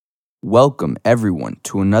Welcome, everyone,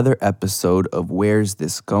 to another episode of Where's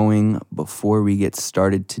This Going? Before we get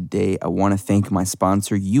started today, I want to thank my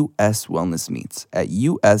sponsor, U.S. Wellness Meats. At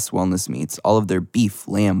U.S. Wellness Meats, all of their beef,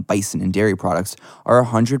 lamb, bison, and dairy products are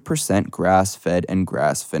 100% grass-fed and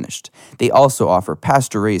grass-finished. They also offer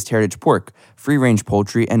pasture-raised heritage pork, free-range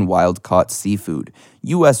poultry, and wild-caught seafood.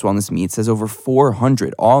 U.S. Wellness Meats has over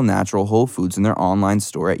 400 all-natural whole foods in their online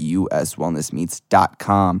store at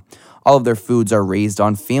uswellnessmeats.com. All of their foods are raised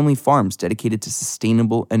on family farms dedicated to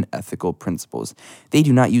sustainable and ethical principles. They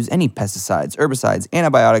do not use any pesticides, herbicides,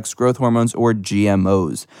 antibiotics, growth hormones, or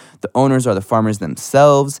GMOs. The owners are the farmers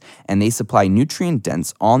themselves, and they supply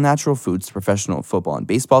nutrient-dense, all-natural foods to professional football and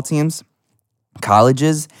baseball teams,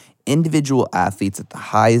 colleges, individual athletes at the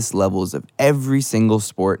highest levels of every single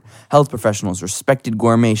sport, health professionals, respected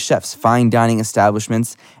gourmet chefs, fine dining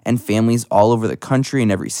establishments, and families all over the country in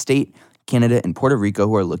every state, Canada, and Puerto Rico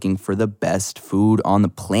who are looking for the best food on the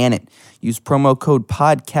planet. Use promo code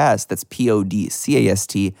PODCAST, that's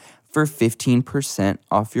PODCAST, for 15%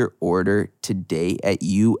 off your order today at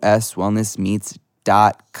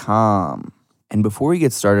uswellnessmeats.com. And before we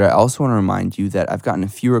get started, I also want to remind you that I've gotten a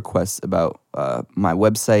few requests about my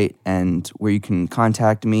website and where you can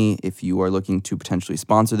contact me if you are looking to potentially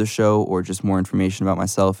sponsor the show or just more information about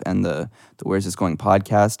myself and the Where's This Going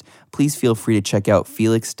podcast. Please feel free to check out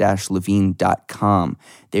felix-levine.com.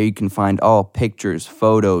 There you can find all pictures,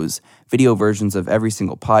 photos, video versions of every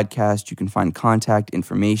single podcast. You can find contact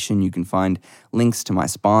information. You can find links to my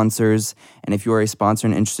sponsors. And if you are a sponsor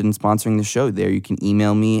and interested in sponsoring the show, there you can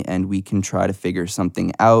email me and we can try to figure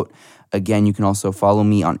something out. Again, you can also follow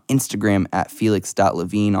me on Instagram at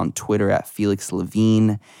felix.levine, on Twitter at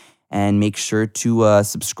felixlevine, and make sure to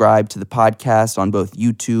subscribe to the podcast on both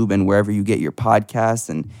YouTube and wherever you get your podcasts.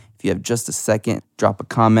 And if you have just a second, drop a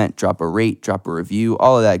comment, drop a rate, drop a review,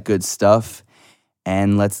 all of that good stuff.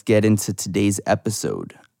 And let's get into today's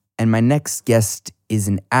episode. And my next guest is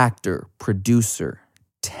an actor, producer,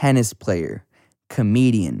 tennis player,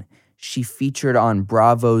 comedian. She featured on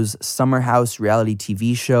Bravo's Summer House reality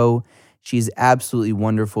TV show. She's absolutely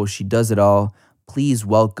wonderful. She does it all. Please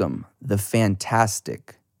welcome the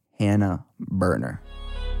fantastic Hannah Berner.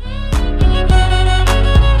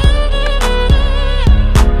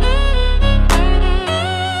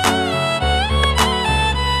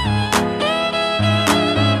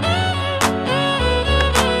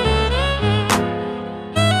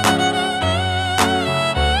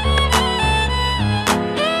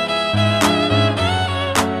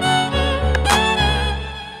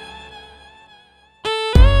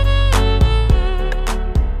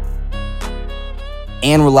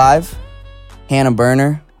 And we're live. Hannah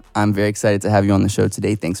Berner, I'm very excited to have you on the show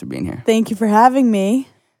today. Thanks for being here. Thank you for having me.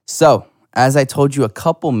 So, as I told you a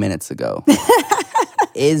couple minutes ago,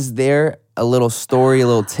 is there a little story, a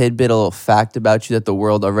little tidbit, a little fact about you that the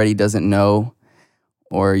world already doesn't know?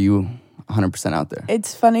 Or are you 100% out there?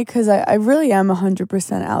 It's funny because I really am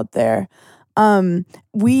 100% out there.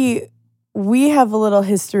 We have a little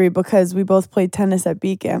history because we both played tennis at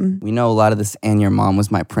Beacon. We know a lot of this, and your mom was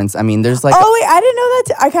my prince. I mean, there's like... Oh, wait, I didn't know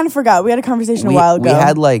that. I kind of forgot. We had a conversation a while ago. We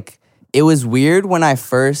had it was weird when I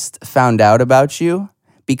first found out about you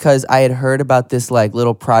because I had heard about this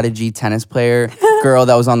little prodigy tennis player girl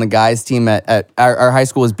that was on the guys team at our high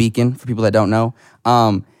school was Beacon, for people that don't know.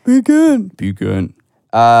 Beacon.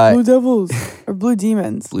 Blue Devils. Or Blue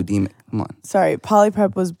Demons. Blue Demon. Come on. Sorry,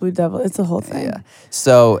 Polyprep was Blue Devil. It's a whole thing. Yeah.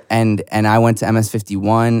 So, and I went to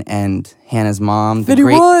MS51, and Hannah's mom,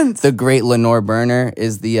 the great Lenore Berner,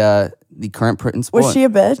 is the current principal. Was she a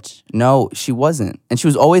bitch? No, she wasn't. And she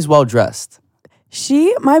was always well-dressed.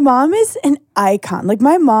 My mom is an icon.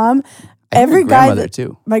 My mom, every guy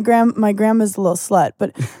too. My grandma's a little slut,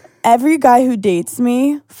 but every guy who dates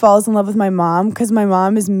me falls in love with my mom because my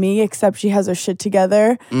mom is me, except she has her shit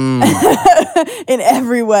together in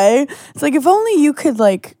every way. It's if only you could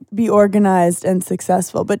be organized and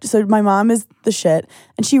successful. But so my mom is the shit,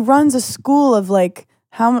 and she runs a school of many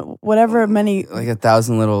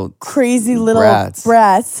 1,000 little crazy little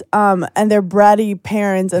brats, and their bratty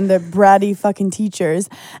parents and their bratty fucking teachers.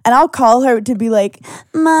 And I'll call her to be like,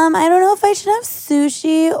 Mom, I don't know if I should have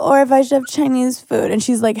sushi or if I should have Chinese food. And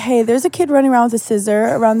she's like, hey, there's a kid running around with a scissor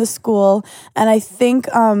around the school, and I think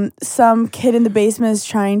some kid in the basement is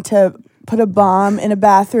trying to put a bomb in a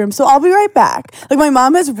bathroom, so I'll be right back. My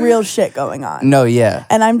mom has real shit going on. No, yeah.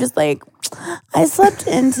 And I'm just I slept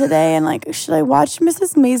in today, and should I watch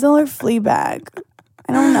Mrs. Maisel or Fleabag?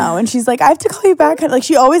 I don't know. And she's like, I have to call you back.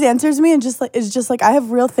 She always answers me and is just I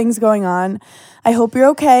have real things going on. I hope you're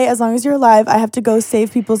okay. As long as you're alive, I have to go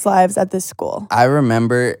save people's lives at this school. I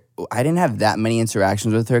remember I didn't have that many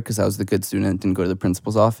interactions with her because I was the good student and didn't go to the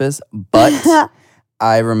principal's office. But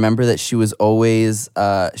I remember that she was always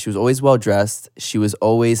well dressed. She was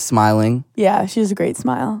always smiling. Yeah, she has a great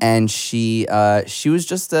smile. And she was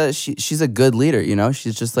just she's a good leader, you know?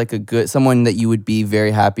 She's just like someone that you would be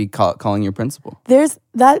very happy calling your principal. There's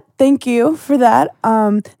that. Thank you for that.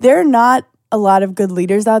 There are not a lot of good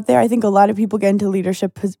leaders out there. I think a lot of people get into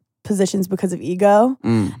leadership positions because of ego,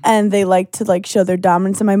 and they like to like show their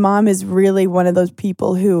dominance. And my mom is really one of those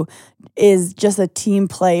people who is just a team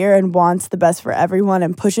player and wants the best for everyone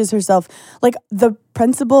and pushes herself. Like the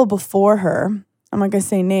principal before her, I'm not gonna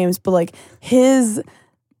say names, but like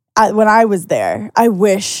when I was there, I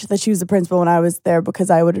wish that she was the principal when I was there,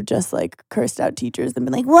 because I would have just like cursed out teachers and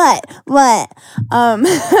been like, what?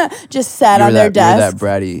 Just sat on their desk. You were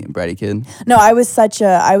that bratty kid? No,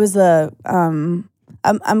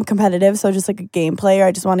 I'm competitive, so just like a game player.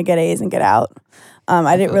 I just want to get A's and get out.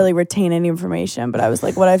 I didn't really retain any information, but I was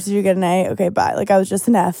like, what I have to do to get an A? Okay, bye. Like I was just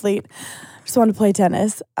an athlete. Just wanted to play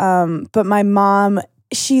tennis. But my mom,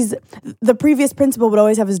 the previous principal would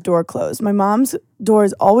always have his door closed. My mom's door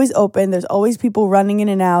is always open. There's always people running in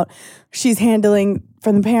and out. She's handling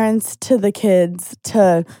from the parents to the kids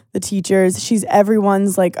to the teachers. She's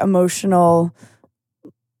everyone's like emotional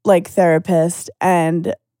like therapist.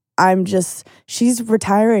 And she's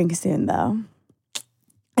retiring soon though.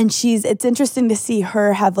 And it's interesting to see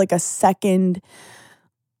her have like a second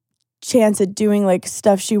chance at doing like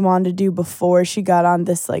stuff she wanted to do before she got on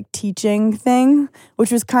this like teaching thing,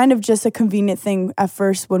 which was kind of just a convenient thing at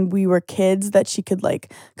first when we were kids, that she could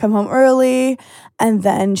like come home early, and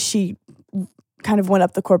then she kind of went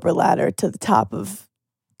up the corporate ladder to the top of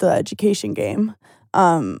the education game.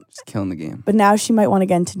 Just killing the game. But now she might want to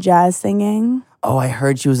get into jazz singing. Oh, I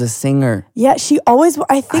heard she was a singer. Yeah,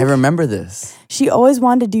 I remember this. She always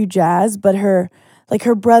wanted to do jazz, but her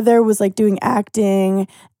brother was like doing acting,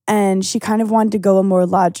 and she kind of wanted to go a more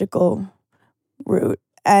logical route.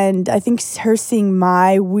 And I think her seeing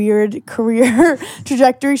my weird career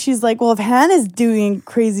trajectory, she's like, well, if Hannah's doing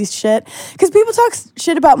crazy shit, because people talk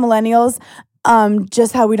shit about millennials,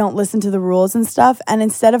 just how we don't listen to the rules and stuff. And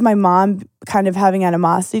instead of my mom kind of having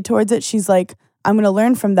animosity towards it, she's like, I'm going to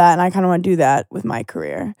learn from that, and I kind of want to do that with my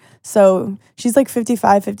career. So she's like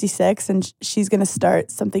 55, 56, and she's going to start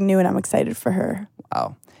something new, and I'm excited for her.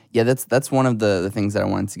 Wow. Yeah, that's one of the things that I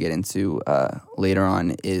wanted to get into later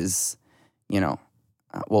on is, you know,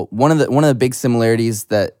 one of the big similarities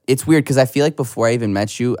that it's weird because I feel like before I even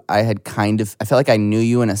met you, I felt like I knew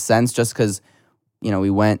you in a sense just because, you know, we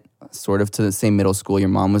went sort of to the same middle school. Your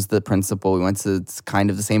mom was the principal. We went to kind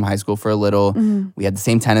of the same high school for a little. Mm-hmm. We had the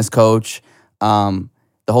same tennis coach. The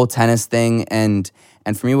whole tennis thing, and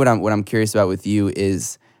for me, what I'm curious about with you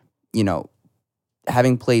is, you know,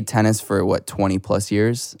 having played tennis for 20 plus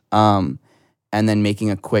years, and then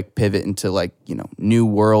making a quick pivot into like, you know, new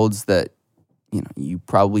worlds that, you know, you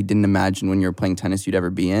probably didn't imagine when you were playing tennis you'd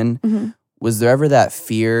ever be in. Mm-hmm. Was there ever that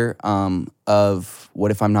fear of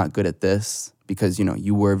what if I'm not good at this? Because, you know,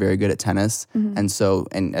 you were very good at tennis, mm-hmm.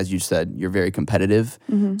 and as you said, you're very competitive.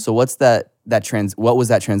 Mm-hmm. So what was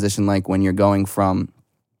that transition like when you're going from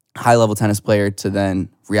high level tennis player to then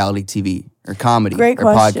reality TV or comedy or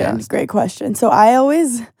podcast? Great question. So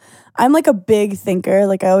I'm like a big thinker.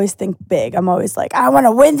 Like I always think big. I'm always like, I want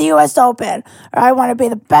to win the US Open, or I want to be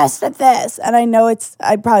the best at this. And I know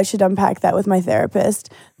I probably should unpack that with my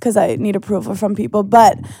therapist because I need approval from people,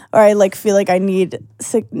 or I like feel like I need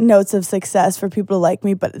notes of success for people to like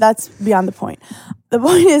me, but that's beyond the point. The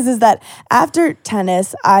point is that after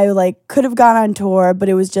tennis, I like could have gone on tour, but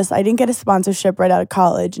it was just, I didn't get a sponsorship right out of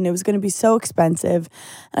college, and it was going to be so expensive,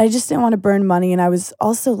 and I just didn't want to burn money. And I was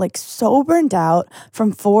also like so burned out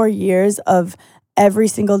from 4 years of every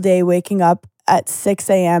single day waking up at 6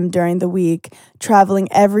 a.m. during the week, traveling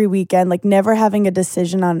every weekend, like never having a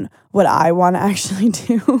decision on what I want to actually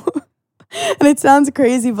do. And it sounds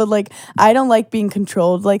crazy, but like I don't like being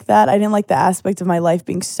controlled like that. I didn't like the aspect of my life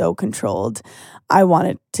being so controlled. I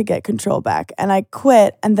wanted to get control back, and I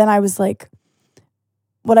quit. And then I was like,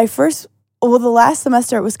 the last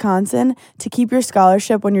semester at Wisconsin, to keep your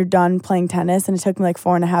scholarship when you're done playing tennis, and it took me like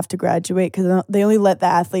 4.5 to graduate because they only let the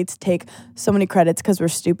athletes take so many credits because we're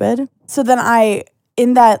stupid. So then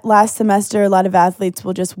in that last semester, a lot of athletes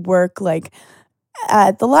will just work like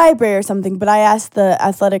at the library or something, but I asked the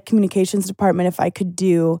athletic communications department if I could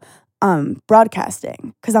do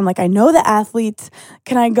broadcasting, because I'm like, I know the athletes,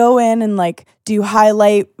 can I go in and like do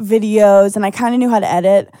highlight videos? And I kind of knew how to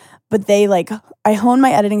edit, but I honed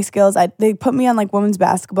my editing skills. They put me on like women's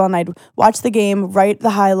basketball, and I'd watch the game, write the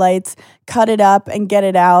highlights, cut it up and get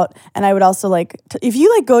it out. And I would also like, if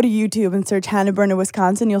you like go to YouTube and search Hannah Berner,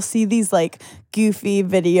 Wisconsin, you'll see these like goofy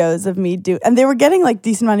videos of me and they were getting like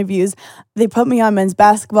decent amount of views. They put me on men's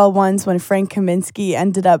basketball once when Frank Kaminsky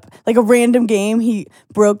ended up like a random game. He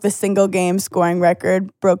broke the single game scoring record,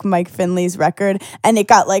 broke Mike Finley's record, and it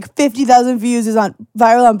got like 50,000 views. It was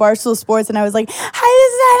viral on Barstool Sports, and I was like, "Hi,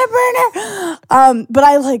 this is Hannah Berner." But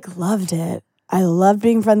I like loved it. I loved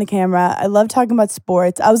being in front of the camera. I loved talking about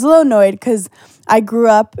sports. I was a little annoyed because I grew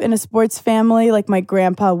up in a sports family. Like my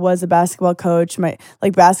grandpa was a basketball coach. My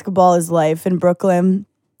like basketball is life in Brooklyn.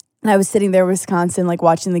 And I was sitting there in Wisconsin, like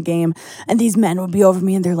watching the game, and these men would be over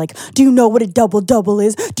me and they're like, "Do you know what a double-double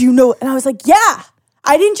is? Do you know?" And I was like, "Yeah.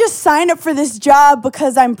 I didn't just sign up for this job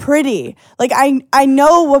because I'm pretty. Like, I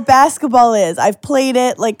know what basketball is. I've played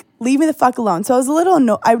it. Like, leave me the fuck alone." So I was a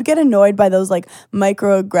little I would get annoyed by those, like,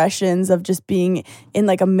 microaggressions of just being in,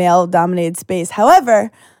 like, a male-dominated space. However,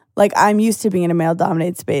 like, I'm used to being in a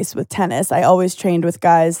male-dominated space with tennis. I always trained with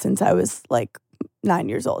guys since I was, like, 9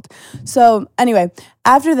 years old. So anyway,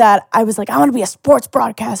 after that, I was like, I want to be a sports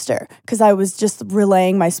broadcaster because I was just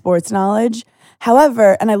relaying my sports knowledge.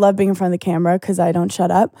 However, and I love being in front of the camera because I don't shut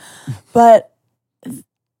up, but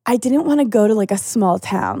I didn't want to go to like a small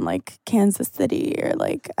town like Kansas City or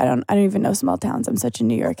like I don't even know small towns. I'm such a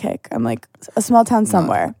New York hick. I'm like a small town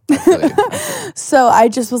somewhere. So I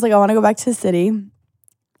just was like, I want to go back to the city.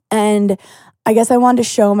 And I guess I wanted to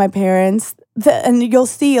show my parents and you'll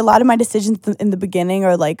see a lot of my decisions in the beginning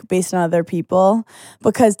are like based on other people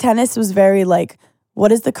because tennis was very like, what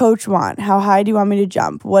does the coach want? How high do you want me to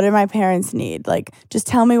jump? What do my parents need? Like, just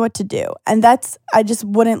tell me what to do. And I just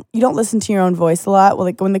wouldn't, you don't listen to your own voice a lot. Well,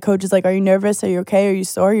 like when the coach is like, are you nervous? Are you okay? Are you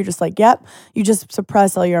sore? You're just like, yep. You just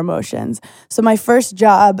suppress all your emotions. So my first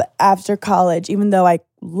job after college, even though I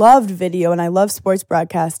loved video and I love sports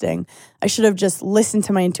broadcasting, I should have just listened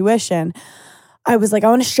to my intuition. I was like, I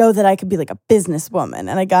want to show that I could be like a businesswoman.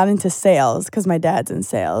 And I got into sales because my dad's in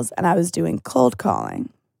sales and I was doing cold calling.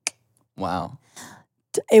 Wow.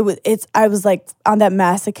 I was like on that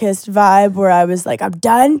masochist vibe where I was like, I'm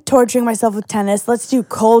done torturing myself with tennis. Let's do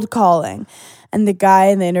cold calling. And the guy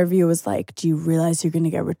in the interview was like, do you realize you're going to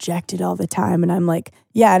get rejected all the time? And I'm like,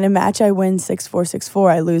 yeah, in a match I win 6-4,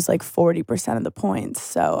 6-4. I lose like 40% of the points.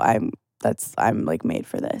 So I'm like made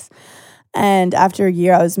for this. And after a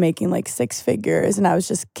year, I was making like 6 figures and I was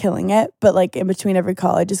just killing it. But like in between every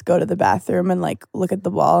call, I just go to the bathroom and like look at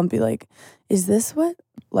the wall and be like, is this what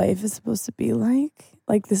life is supposed to be like?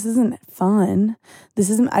 Like, this isn't fun.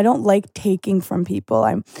 I don't like taking from people.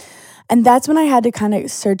 And that's when I had to kind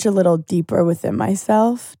of search a little deeper within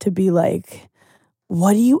myself to be like,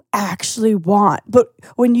 what do you actually want? But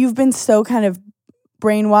when you've been so kind of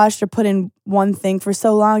brainwashed or put in one thing for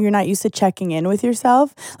so long, you're not used to checking in with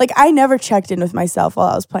yourself. Like, I never checked in with myself while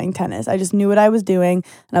I was playing tennis. I just knew what I was doing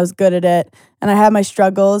and I was good at it. And I had my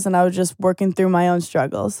struggles and I was just working through my own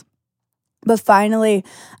struggles. But finally,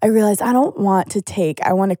 I realized I don't want to take,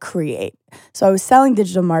 I want to create. So I was selling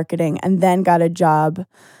digital marketing and then got a job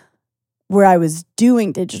where I was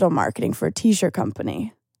doing digital marketing for a t-shirt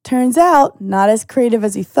company. Turns out, not as creative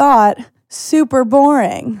as you thought, super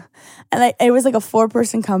boring. And it was like a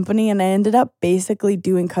 4-person company and I ended up basically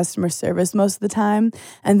doing customer service most of the time.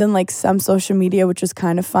 And then like some social media, which was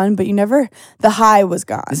kind of fun, but the high was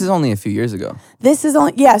gone. This is only a few years ago.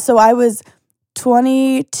 So I was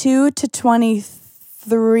 22 to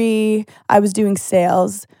 23, I was doing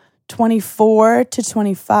sales. 24 to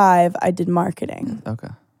 25, I did marketing. Okay.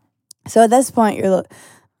 So at this point,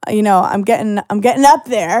 I'm getting up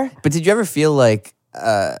there. But did you ever feel like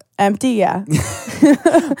empty? Yeah.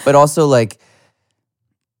 But also like,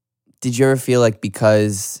 did you ever feel like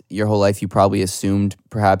because your whole life you probably assumed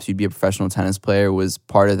perhaps you'd be a professional tennis player, was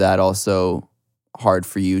part of that also hard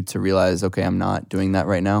for you to realize, okay, I'm not doing that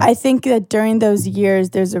right now? I think that during those years,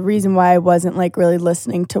 there's a reason why I wasn't like really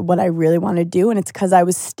listening to what I really want to do. And it's because I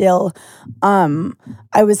was still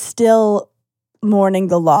mourning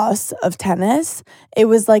the loss of tennis. It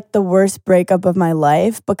was like the worst breakup of my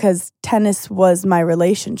life because tennis was my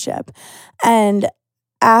relationship. And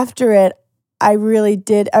after it, I really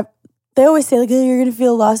did. They always say like, oh, you're going to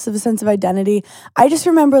feel loss of a sense of identity. I just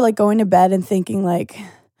remember like going to bed and thinking like,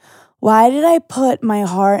 why did I put my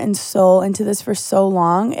heart and soul into this for so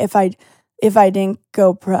long if I didn't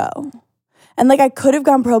go pro? And like I could have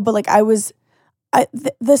gone pro, but like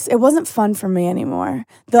it wasn't fun for me anymore.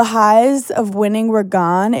 The highs of winning were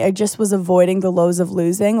gone. I just was avoiding the lows of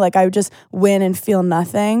losing. Like I would just win and feel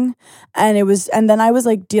nothing. And then I was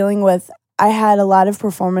like I had a lot of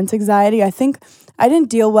performance anxiety. I think I didn't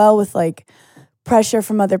deal well with like pressure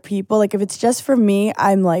from other people. Like if it's just for me,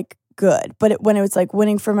 I'm like good. But when it was like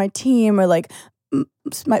winning for my team or like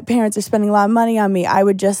my parents are spending a lot of money on me, I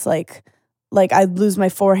would just like I'd lose my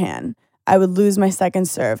forehand. I would lose my second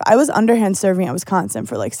serve. I was underhand serving at Wisconsin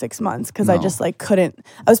for like 6 months because I just like couldn't.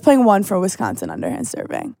 I was playing one for Wisconsin underhand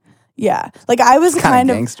serving. Yeah, like I was kind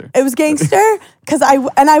of gangster. It was gangster because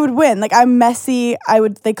I would win. Like I'm messy.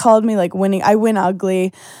 They called me like winning. I win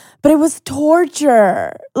ugly, but it was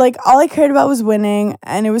torture. Like all I cared about was winning,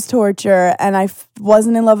 and it was torture. And I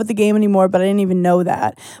wasn't in love with the game anymore, but I didn't even know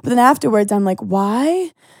that. But then afterwards, I'm like,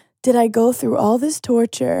 why did I go through all this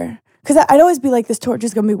torture? Because I'd always be like, this torture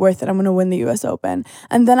is going to be worth it. I'm going to win the U.S. Open.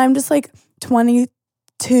 And then I'm just like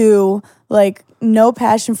 22, like no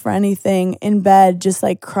passion for anything, in bed, just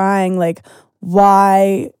like crying, like,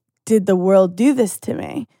 why did the world do this to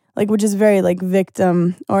me? Like, which is very like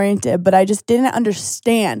victim oriented, but I just didn't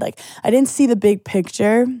understand. Like, I didn't see the big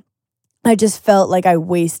picture. I just felt like I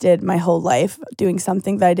wasted my whole life doing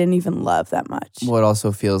something that I didn't even love that much. Well, it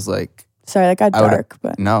also feels like... Sorry, that got dark,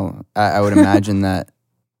 but... No, I would imagine that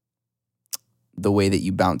the way that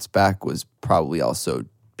you bounced back was probably also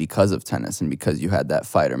because of tennis and because you had that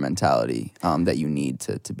fighter mentality that you need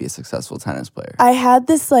to be a successful tennis player. I had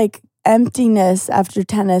this like emptiness after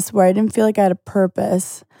tennis where I didn't feel like I had a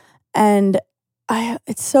purpose. And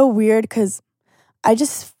it's so weird because I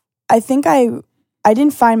think I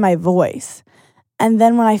didn't find my voice. And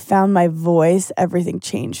then when I found my voice, everything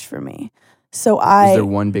changed for me. So Was there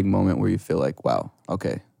one big moment where you feel like, wow,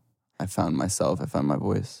 okay, I found myself, I found my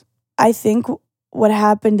voice? I think what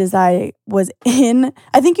happened is I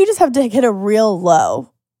think you just have to hit a real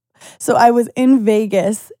low. So I was in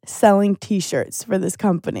Vegas selling t-shirts for this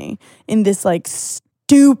company in this like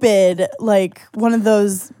stupid, like one of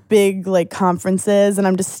those big like conferences. And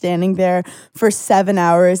I'm just standing there for 7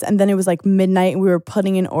 hours. And then it was like midnight and we were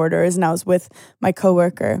putting in orders and I was with my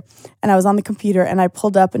coworker and I was on the computer and I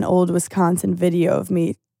pulled up an old Wisconsin video of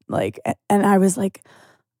me like, and I was like,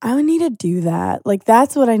 I need to do that. Like,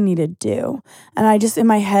 that's what I need to do. And I just, in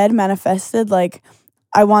my head, manifested, like,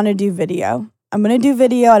 I want to do video. I'm going to do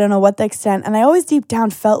video. I don't know what the extent. And I always deep down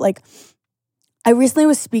felt like, I recently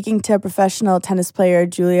was speaking to a professional tennis player,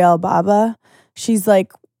 Julia Albaba. She's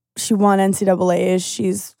like, she won NCAAs.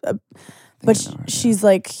 She's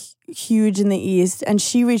like huge in the East. And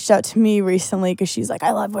she reached out to me recently because she's like, I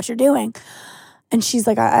love what you're doing. And she's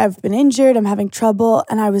like, I've been injured. I'm having trouble.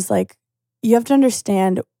 And I was like, you have to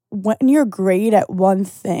understand, when you're great at one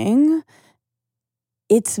thing,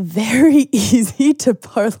 it's very easy to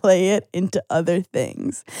parlay it into other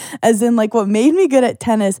things. As in, like, what made me good at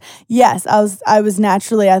tennis, yes, I was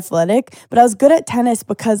naturally athletic, but I was good at tennis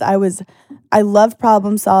because I loved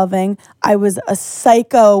problem solving. I was a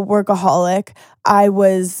psycho workaholic.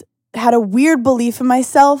 Had a weird belief in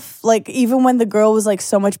myself. Like, even when the girl was like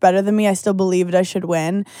so much better than me, I still believed I should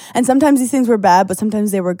win. And sometimes these things were bad, but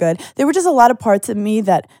sometimes they were good. There were just a lot of parts of me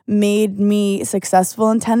that made me successful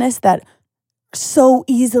in tennis that so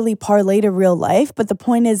easily parlay to real life. But the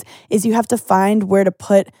point is you have to find where to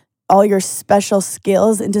put all your special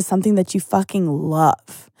skills into something that you fucking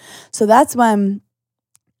love. So that's when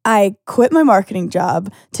I quit my marketing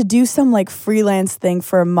job to do some like freelance thing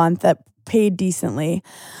for a month that paid decently.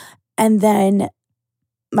 And then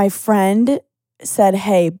my friend said,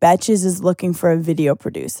 hey, Betches is looking for a video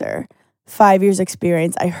producer. 5 years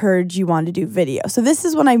experience. I heard you want to do video. So this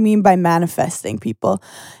is what I mean by manifesting, people.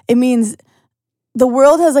 It means the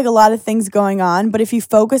world has like a lot of things going on, but if you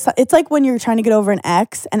focus, it's like when you're trying to get over an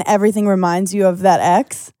ex and everything reminds you of that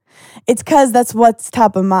ex. It's because that's what's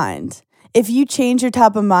top of mind. If you change your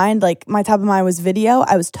top of mind, like my top of mind was video,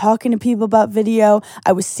 I was talking to people about video,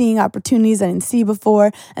 I was seeing opportunities I didn't see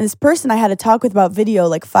before, and this person I had to talk with about video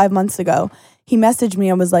like 5 months ago, he messaged me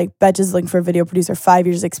and was like, Betch is looking for a video producer, 5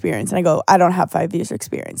 years experience. And I go, I don't have 5 years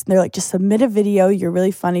experience. And they're like, just submit a video, you're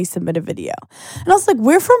really funny, submit a video. And I was like,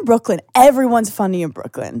 we're from Brooklyn, everyone's funny in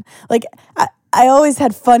Brooklyn. Like, I always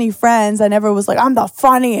had funny friends. I never was like, I'm the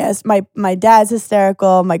funniest. My dad's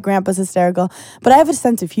hysterical, my grandpa's hysterical, but I have a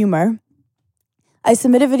sense of humor. I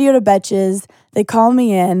submit a video to Betches, they call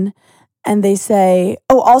me in, and they say,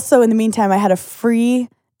 oh, also in the meantime, I had a free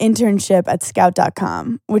internship at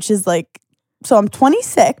Scout.com, which is like, so I'm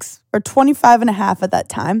 26 or 25 and a half at that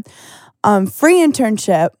time. Free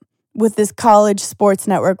internship with this college sports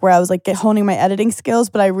network where I was like honing my editing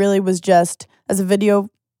skills, but I really was just, as a video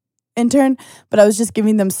intern, but I was just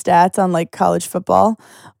giving them stats on like college football,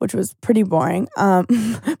 which was pretty boring.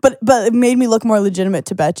 But it made me look more legitimate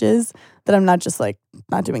to Betches that I'm not just like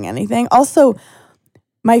not doing anything. Also,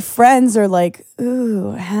 my friends are like,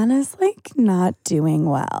 ooh, Hannah's like not doing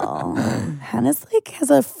well. Hannah's like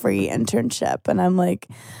has a free internship. And I'm like,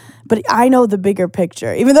 But I know the bigger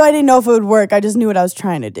picture. Even though I didn't know if it would work, I just knew what I was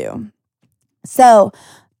trying to do. So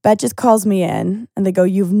Betches calls me in and they go,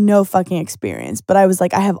 you have no fucking experience. But I was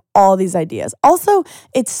like, I have all these ideas. Also,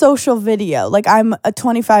 it's social video. Like, I'm a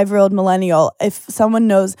 25-year-old millennial. If someone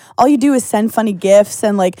knows, all you do is send funny GIFs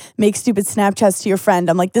and like make stupid Snapchats to your friend.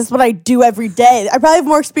 I'm like, this is what I do every day. I probably have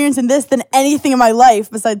more experience in this than anything in my life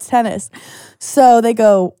besides tennis. So they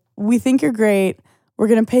go, we think you're great. We're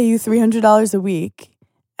going to pay you $300 a week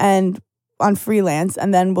and on freelance,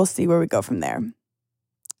 and then we'll see where we go from there.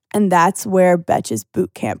 And that's where Betches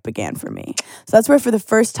boot camp began for me. So that's where for the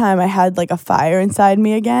first time I had like a fire inside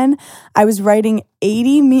me again. I was writing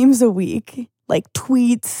 80 memes a week, like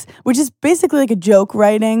tweets, which is basically like a joke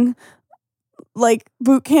writing, like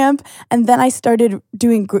boot camp. And then I started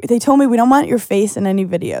doing, they told me we don't want your face in any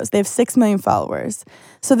videos. They have 6 million followers.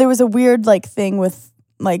 So there was a weird like thing with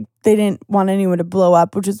like, they didn't want anyone to blow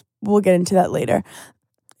up, which is, we'll get into that later.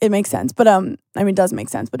 It makes sense, but I mean, it does make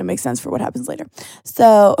sense, but it makes sense for what happens later.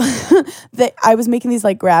 So I was making these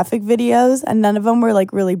like graphic videos and none of them were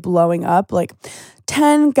like really blowing up. Like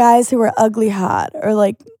 10 guys who are ugly hot, or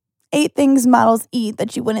like 8 things models eat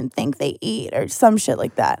that you wouldn't think they eat, or some shit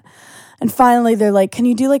like that. And finally they're like, can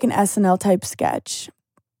you do like an SNL type sketch?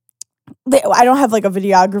 I don't have like a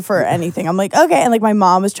videographer or anything. I'm like, okay. And like my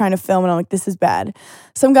mom was trying to film and I'm like, this is bad.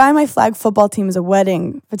 Some guy on my flag football team is a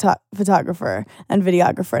wedding photographer and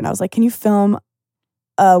videographer. And I was like, can you film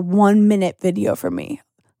a 1-minute video for me?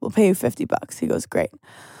 We'll pay you $50. He goes, great.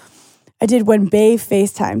 I did When Bae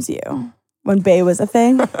FaceTimes You, when Bae was a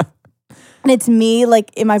thing. And it's me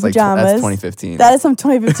like in my pajamas. That's 2015. That is some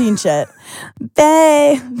 2015 shit.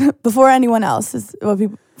 Bae, before anyone else is what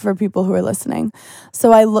people, for people who are listening.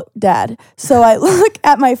 So I look, Dad. So I look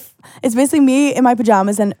at it's basically me in my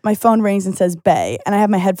pajamas and my phone rings and says Bae, and I have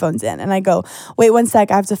my headphones in and I go, wait 1 sec,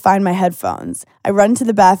 I have to find my headphones. I run to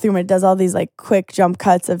the bathroom and it does all these like quick jump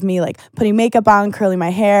cuts of me like putting makeup on, curling my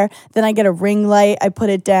hair. Then I get a ring light, I put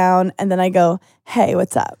it down, and then I go, hey,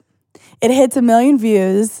 what's up? It hits 1 million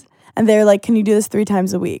views and they're like, can you do this 3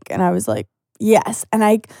 times a week? And I was like, yes.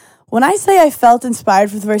 And when I say I felt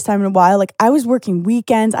inspired for the first time in a while, like I was working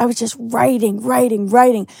weekends, I was just writing,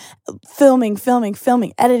 filming,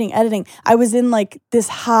 editing. I was in like this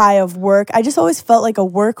high of work. I just always felt like a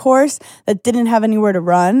workhorse that didn't have anywhere to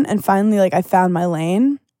run. And finally, like I found my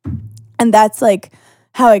lane. And that's like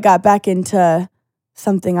how I got back into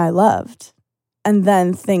something I loved. And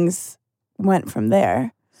then things went from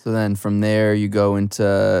there. So then from there you go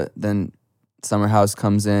into, then Summer House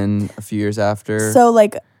comes in a few years after. So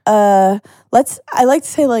like, I like to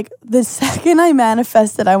say like the second I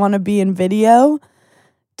manifested I want to be in video,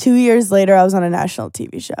 2 years later I was on a national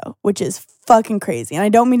TV show, which is fucking crazy. And I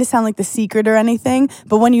don't mean to sound like The Secret or anything,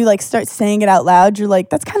 but when you like start saying it out loud, you're like,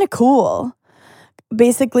 that's kind of cool.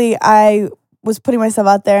 Basically, I was putting myself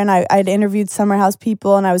out there and I'd interviewed Summer House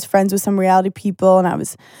people and I was friends with some reality people and I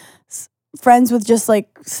was friends with just like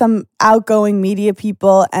some outgoing media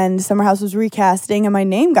people, and Summer House was recasting and my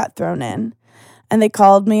name got thrown in. And they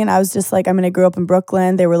called me and I was just like, I grew up in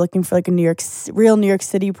Brooklyn. They were looking for like a real New York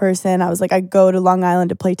City person. I was like, I go to Long Island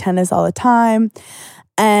to play tennis all the time.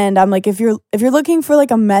 And I'm like, if you're looking for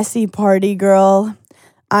like a messy party girl,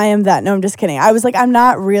 I am that. No, I'm just kidding. I was like, I'm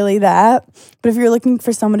not really that. But if you're looking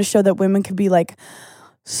for someone to show that women could be like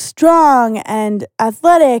strong and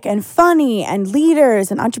athletic and funny and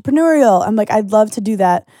leaders and entrepreneurial, I'm like, I'd love to do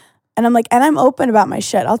that. And I'm like, and I'm open about my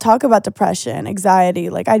shit. I'll talk about depression, anxiety.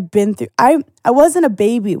 Like I'd been through, I wasn't a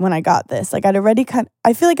baby when I got this. Like I'd already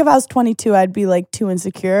I feel like if I was 22, I'd be like too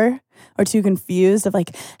insecure or too confused of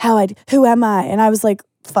like, who am I? And I was like,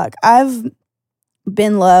 fuck, I've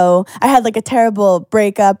been low. I had like a terrible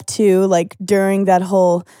breakup too, like during that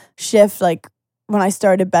whole shift, like when I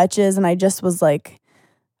started Betches, and I just was like,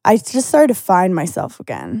 I just started to find myself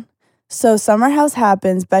again. So Summer House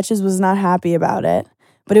happens. Betches was not happy about it.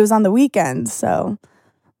 But it was on the weekends, so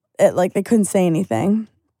it like they couldn't say anything.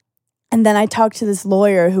 And then I talked to this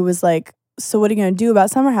lawyer who was like, so what are you going to do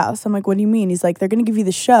about Summer House? I'm like, what do you mean? He's like, they're going to give you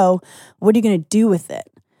the show. What are you going to do with it?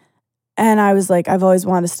 And I was like, I've always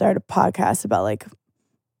wanted to start a podcast about like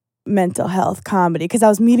mental health comedy, because I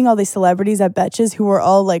was meeting all these celebrities at Betches who were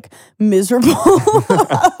all like miserable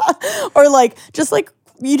or like just like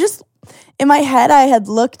you just in my head I had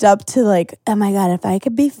looked up to like, oh my God, if I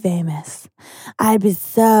could be famous, I'd be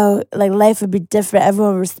so like life would be different,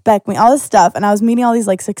 everyone would respect me, all this stuff. And I was meeting all these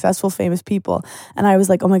like successful famous people and I was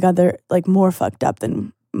like, oh my God, they're like more fucked up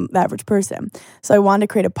than the average person. So I wanted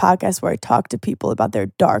to create a podcast where I talk to people about their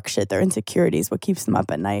dark shit, their insecurities, what keeps them up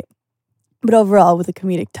at night, but overall with a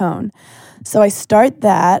comedic tone. So I start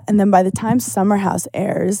that, and then by the time Summer House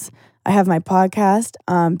airs, I have my podcast.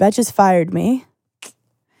 Betches fired me,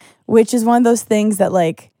 which is one of those things that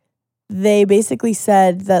like they basically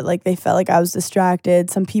said that like they felt like I was distracted.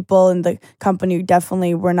 Some people in the company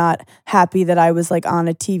definitely were not happy that I was like on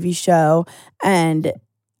a TV show. And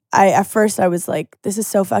at first I was like, this is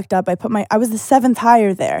so fucked up. I was the 7th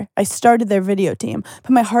hire there. I started their video team,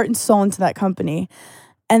 put my heart and soul into that company.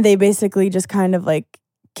 And they basically just kind of like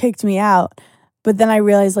kicked me out. But then I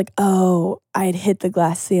realized like, oh, I'd hit the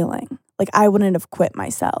glass ceiling. Like I wouldn't have quit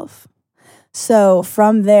myself. So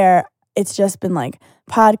from there, it's just been like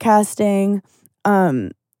podcasting,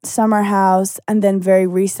 Summer House, and then very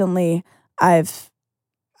recently I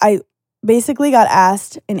basically got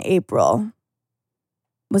asked in April.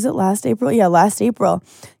 Was it last April? Yeah, last April.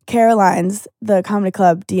 Caroline's, the comedy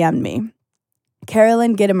club, DM'd me.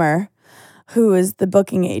 Carolyn Gittimer, who is the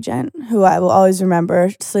booking agent, who I will always remember,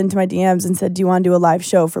 slid into my DMs and said, do you want to do a live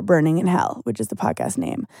show for Burning in Hell, which is the podcast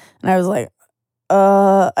name? And I was like,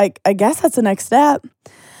 I guess that's the next step.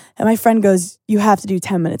 And my friend goes, you have to do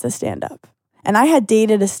 10 minutes of stand-up. And I had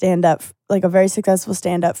dated a stand-up, like a very successful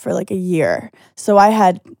stand-up for like a year. So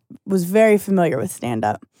was very familiar with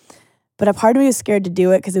stand-up. But a part of me was scared to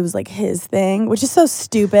do it because it was like his thing, which is so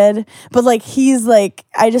stupid. But like he's like,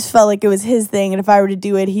 I just felt like it was his thing. And if I were to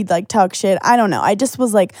do it, he'd like talk shit. I don't know. I just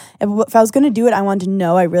was like, if I was going to do it, I wanted to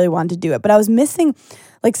know. I really wanted to do it. But I was missing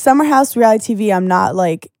like Summer House reality TV. I'm not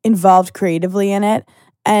like involved creatively in it.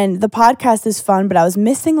 And the podcast is fun, but I was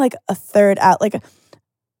missing like a third out. Like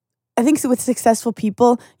I think with successful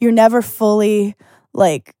people, you're never fully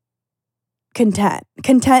like content.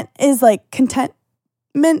 Content is like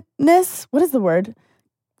contentness. What is the word?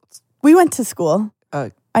 We went to school.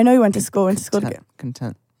 I know you went to school. Went to school together.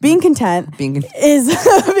 Content. Being content is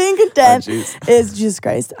being content is Jesus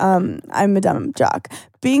Christ. I'm a dumb jock.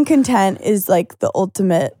 Being content is like the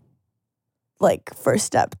ultimate, like first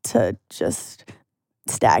step to just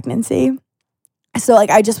stagnancy. So like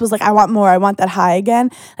I just was like, I want more. I want that high again.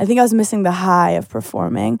 I think I was missing the high of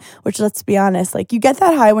performing, which let's be honest, like you get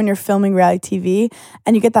that high when you're filming reality TV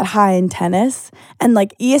and you get that high in tennis. And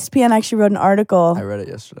like ESPN actually wrote an article. I read it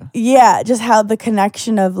yesterday. Yeah, just how the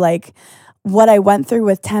connection of like what I went through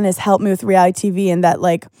with tennis helped me with reality TV, and that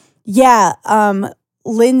like, yeah,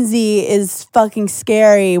 Lindsay is fucking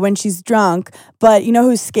scary when she's drunk, but you know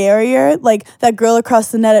who's scarier? Like that girl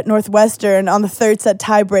across the net at Northwestern on the 3rd set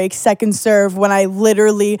tiebreak, second serve, when I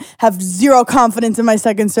literally have zero confidence in my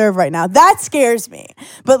second serve right now. That scares me.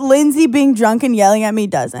 But Lindsay being drunk and yelling at me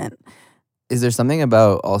doesn't. Is there something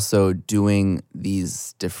about also doing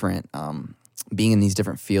these different, being in these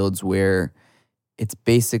different fields where it's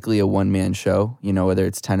basically a one-man show, you know, whether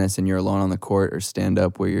it's tennis and you're alone on the court or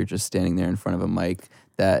stand-up where you're just standing there in front of a mic,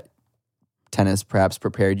 that tennis perhaps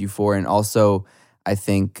prepared you for? And also, I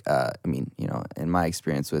think, in my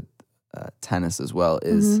experience with tennis as well,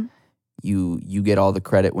 is you get all the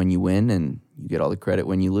credit when you win and you get all the credit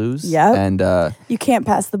when you lose. Yeah. And you can't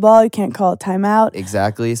pass the ball. You can't call a timeout.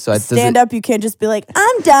 Exactly. So stand-up, you can't just be like,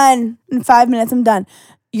 I'm done. In 5 minutes, I'm done.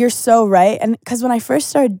 You're so right. And because when I first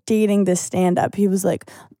started dating this stand-up, he was like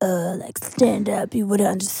stand-up, you wouldn't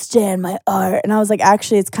understand my art. And I was like,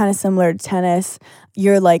 actually, it's kind of similar to tennis.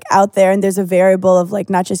 You're like out there and there's a variable of like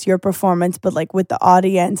not just your performance, but like with the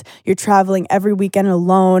audience. You're traveling every weekend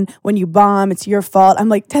alone. When you bomb, it's your fault. I'm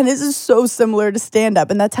like, tennis is so similar to stand-up.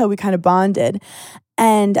 And that's how we kind of bonded.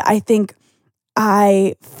 And I think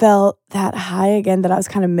I felt that high again that I was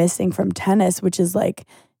kind of missing from tennis, which is like,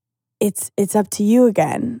 it's up to you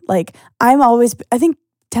again. Like I think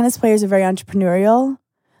tennis players are very entrepreneurial.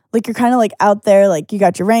 Like you're kind of like out there, like you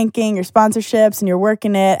got your ranking, your sponsorships, and you're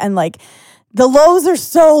working it. And like the lows are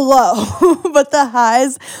so low, but the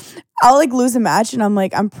highs, I'll like lose a match and I'm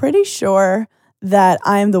like, I'm pretty sure that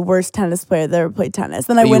I'm the worst tennis player that ever played tennis.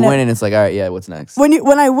 Then I win and it's like, all right, yeah, what's next? When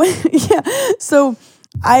I win, yeah. So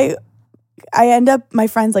I end up, my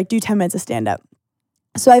friends like do 10 minutes of stand up.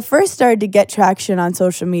 So I first started to get traction on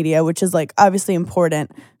social media, which is like obviously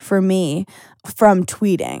important for me, from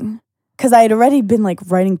tweeting. Because I had already been like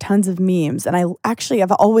writing tons of memes. And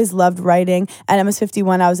I've always loved writing. At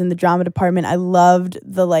MS-51, I was in the drama department. I loved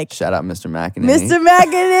the like... Shout out Mr. McEnany. Mr.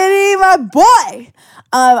 McEnany, my boy!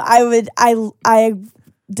 I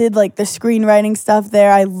did like the screenwriting stuff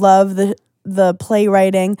there. I love the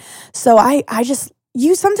playwriting. So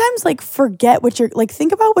you sometimes like forget what you're like,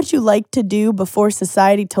 think about what you like to do before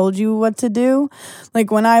society told you what to do.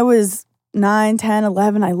 Like when I was 9, 10,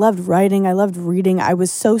 11, I loved writing. I loved reading. I was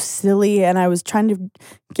so silly and I was trying to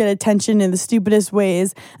get attention in the stupidest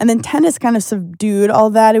ways. And then tennis kind of subdued all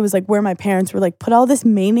that. It was like where my parents were like, put all this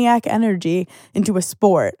maniac energy into a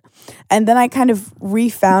sport. And then I kind of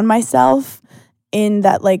refound myself in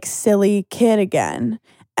that like silly kid again.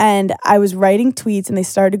 And I was writing tweets and they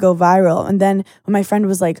started to go viral. And then when my friend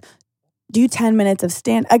was like, do 10 minutes of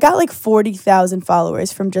stand, I got like 40,000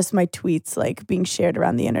 followers from just my tweets like being shared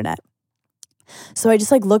around the internet. So I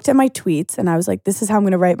just like looked at my tweets and I was like, this is how I'm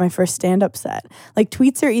going to write my first stand-up set. Like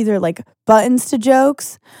tweets are either like buttons to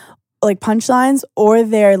jokes, like punchlines, or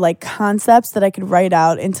they're like concepts that I could write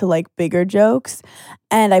out into like bigger jokes.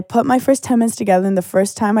 And I put my first 10 minutes together, and the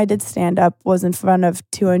first time I did stand-up was in front of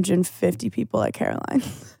 250 people at Caroline.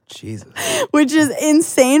 Jesus. Which is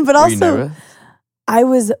insane, but also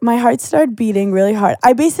my heart started beating really hard.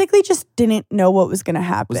 I basically just didn't know what was going to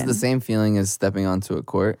happen. Was it the same feeling as stepping onto a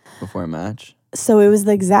court before a match? So it was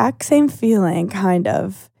the exact same feeling, kind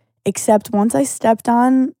of, except once I stepped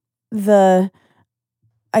on onto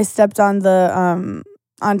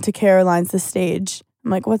Caroline's, the stage.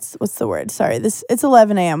 I'm like, what's the word? Sorry, it's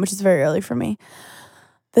 11 a.m., which is very early for me.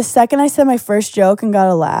 The second I said my first joke and got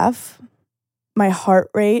a laugh, my heart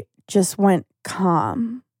rate just went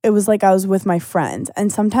calm. It was like I was with my friends.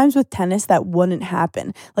 And sometimes with tennis, that wouldn't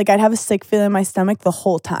happen. Like I'd have a sick feeling in my stomach the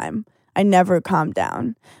whole time. I never calmed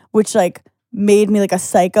down, which like made me like a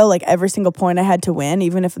psycho. Like every single point I had to win,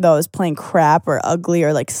 even if though I was playing crap or ugly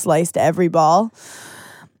or like sliced every ball.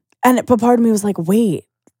 But part of me was like, wait,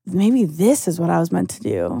 maybe this is what I was meant to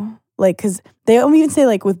do. Like, because they don't even say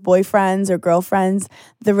like with boyfriends or girlfriends,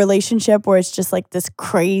 the relationship where it's just like this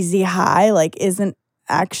crazy high, like isn't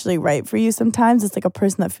actually right for you sometimes. It's like a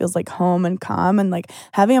person that feels like home and calm, and like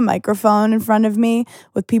having a microphone in front of me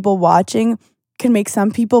with people watching can make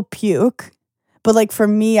some people puke. But like for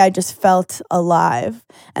me, I just felt alive.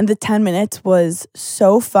 And the 10 minutes was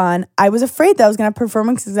so fun. I was afraid that I was going to have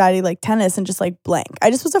performance anxiety like tennis and just like blank. I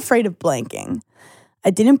just was afraid of blanking. I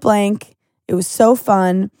didn't blank. It was so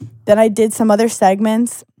fun. Then I did some other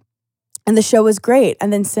segments and the show was great.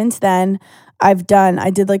 And then since then, I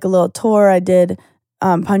did like a little tour. I did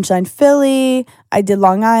Punchline Philly. I did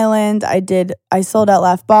Long Island. I sold out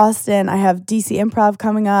Laugh Boston. I have DC Improv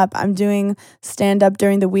coming up. I'm doing stand-up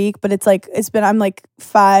during the week, but I'm like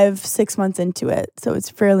 5-6 months into it. So it's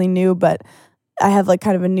fairly new, but I have like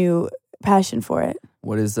kind of a new passion for it.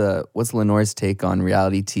 What's Lenore's take on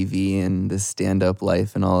reality TV and this stand-up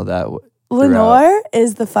life and all of that? Lenore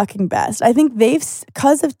is the fucking best. I think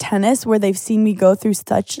because of tennis, where they've seen me go through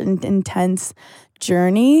such an intense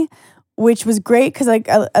journey, which was great because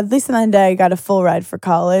at least in the end of the day, I got a full ride for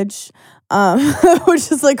college, which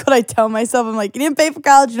is like what I tell myself. I'm like, you didn't pay for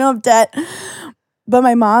college, you don't have debt. But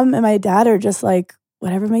my mom and my dad are just like,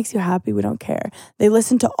 whatever makes you happy, we don't care. They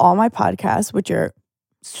listen to all my podcasts, which are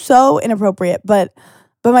so inappropriate. But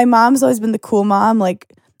my mom's always been the cool mom.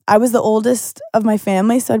 Like I was the oldest of my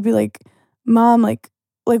family, so I'd be like, Mom, like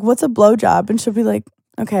what's a blowjob? And she'll be like,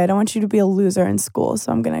 okay, I don't want you to be a loser in school,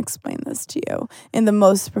 so I'm going to explain this to you in the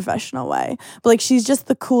most professional way. But like, she's just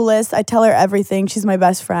the coolest. I tell her everything. She's my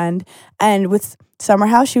best friend. And with Summer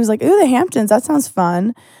House, she was like, ooh, the Hamptons, that sounds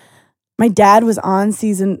fun. My dad was on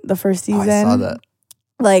the first season. Oh, I saw that.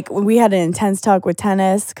 Like, we had an intense talk with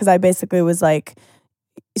tennis, because I basically was like,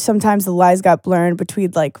 sometimes the lines got blurred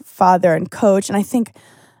between like father and coach. And I think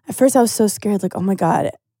at first I was so scared, like, oh my God,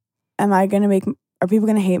 are people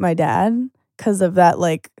going to hate my dad? Because of that,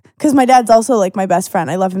 like, because my dad's also like my best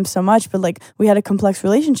friend. I love him so much, but like we had a complex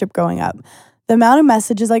relationship growing up. The amount of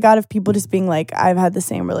messages I got of people just being like, I've had the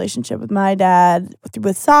same relationship with my dad,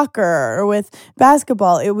 with soccer or with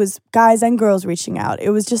basketball. It was guys and girls reaching out.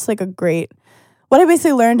 It was just like what I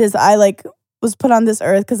basically learned is I like was put on this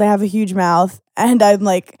earth because I have a huge mouth and I'm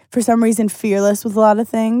like, for some reason, fearless with a lot of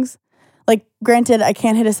things. Like, granted, I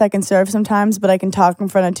can't hit a second serve sometimes, but I can talk in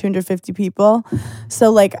front of 250 people.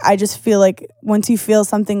 So, like, I just feel like once you feel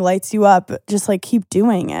something lights you up, just, like, keep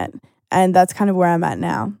doing it. And that's kind of where I'm at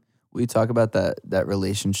now. Will you talk about that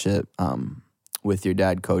relationship with your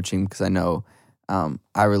dad coaching? Because I know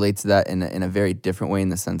I relate to that in a very different way, in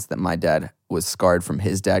the sense that my dad was scarred from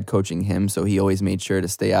his dad coaching him. So he always made sure to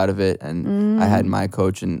stay out of it. And I had my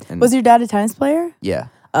coach. And was your dad a tennis player? Yeah.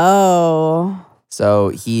 Oh. So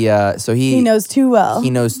he knows too well. He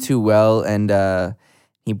knows too well, and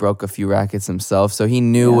he broke a few rackets himself. So he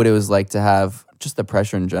knew what it was like to have just the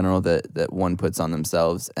pressure in general that one puts on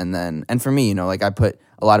themselves. And for me, you know, like I put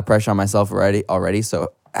a lot of pressure on myself already. So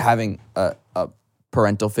having a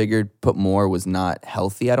parental figure put more was not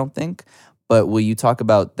healthy, I don't think. But will you talk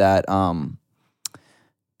about that?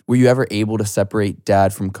 Were you ever able to separate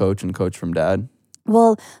dad from coach and coach from dad?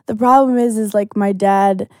 Well, the problem is like my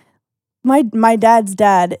dad my dad's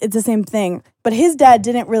dad, it's the same thing. But his dad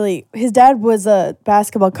was a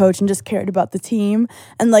basketball coach and just cared about the team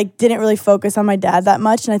and like didn't really focus on my dad that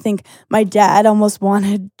much. And I think my dad almost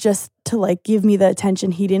wanted just to like give me the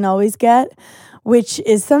attention he didn't always get, which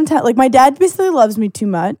is sometimes like my dad basically loves me too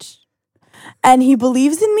much and he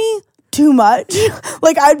believes in me too much.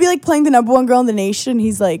 Like I'd be like playing the number one girl in the nation.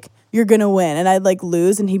 He's like, you're gonna win. And I'd like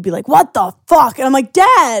lose and he'd be like, what the fuck? And I'm like,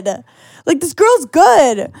 Dad, like this girl's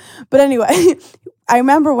good. But anyway, I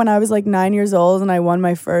remember when I was like 9 years old and I won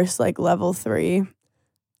my first like level 3.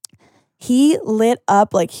 He lit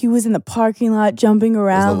up, like he was in the parking lot jumping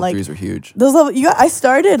around. Those level 3s were huge. I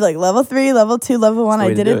started like level 3, level 2, level 1.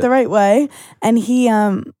 I did it the right way. And he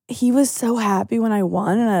was so happy when I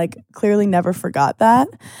won and I like clearly never forgot that.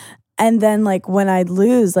 And then like when I'd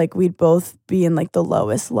lose, like we'd both be in like the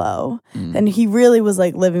lowest low. And he really was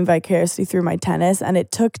like living vicariously through my tennis. And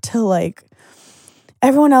it took till like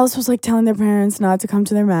everyone else was like telling their parents not to come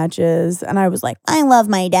to their matches. And I was like, I love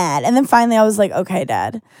my dad. And then finally I was like, okay,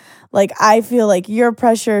 Dad, like I feel like your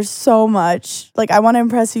pressure so much. Like I want to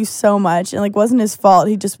impress you so much. And like wasn't his fault.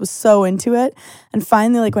 He just was so into it. And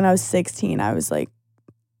finally, like when I was 16, I was like,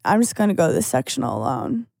 I'm just going to go to the sectional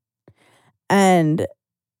alone. And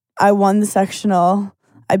I won the sectional.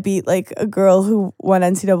 I beat like a girl who won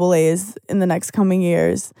NCAAs in the next coming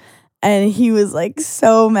years. And he was like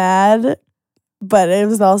so mad. But it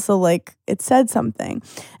was also like, it said something.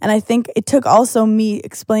 And I think it took also me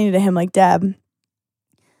explaining to him like, Dad,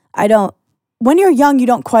 when you're young, you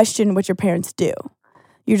don't question what your parents do.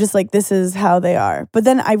 You're just like, this is how they are. But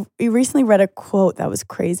then I recently read a quote that was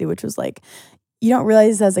crazy, which was like, you don't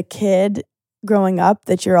realize as a kid growing up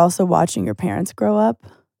that you're also watching your parents grow up.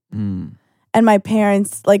 And my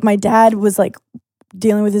parents, like my dad was like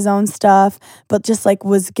dealing with his own stuff, but just like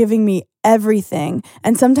was giving me everything.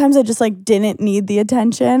 And sometimes I just like didn't need the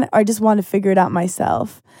attention. I just wanted to figure it out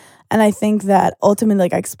myself. And I think that ultimately,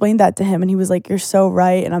 like I explained that to him and he was like, you're so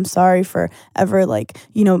right. And I'm sorry for ever like,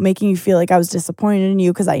 making you feel like I was disappointed in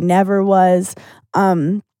you because I never was.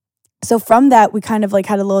 So from that, we kind of like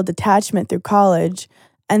had a little detachment through college.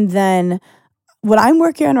 And then what I'm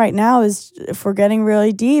working on right now is, if we're getting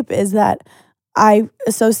really deep, is that I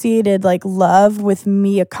associated like love with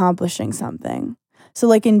me accomplishing something. So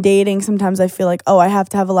like in dating, sometimes I feel like, I have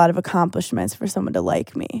to have a lot of accomplishments for someone to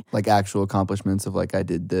like me. Like actual accomplishments of like, I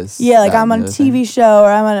did this. Yeah, like I'm on a TV show or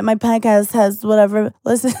I'm on my podcast has whatever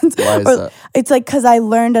listens. Why is that? It's like, because I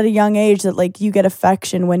learned at a young age that like you get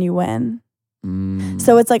affection when you win.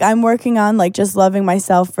 So it's like I'm working on like just loving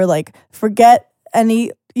myself for like, forget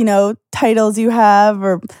any titles you have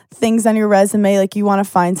or things on your resume. Like you want to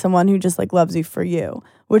find someone who just like loves you for you,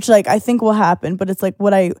 which like I think will happen. But it's like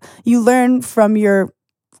you learn from your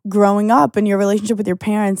growing up and your relationship with your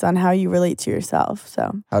parents on how you relate to yourself.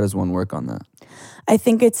 So how does one work on that? I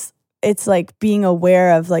think it's like being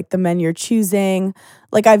aware of like the men you're choosing.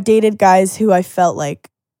 Like I've dated guys who I felt like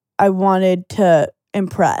I wanted to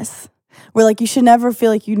impress. Where like you should never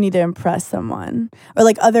feel like you need to impress someone. Or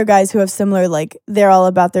like other guys who have similar, like they're all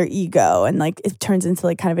about their ego and like it turns into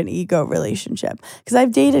like kind of an ego relationship. Because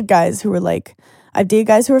I've dated guys who are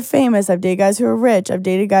famous, I've dated guys who are rich, I've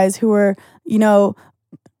dated guys who are,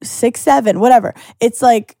 6'7", whatever. It's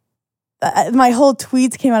like my whole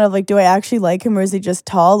tweets came out of like, do I actually like him or is he just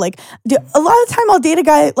tall? Like a lot of the time I'll date a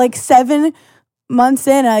guy like 7 months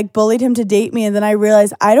in and I like bullied him to date me and then I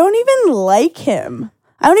realized I don't even like him.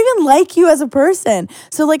 I don't even like you as a person.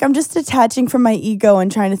 So like I'm just detaching from my ego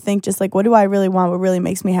and trying to think just like, what do I really want? What really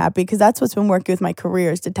makes me happy? Because that's what's been working with my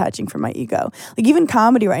career is detaching from my ego. Like even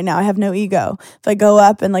comedy right now, I have no ego. If I go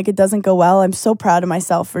up and like it doesn't go well, I'm so proud of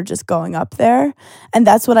myself for just going up there. And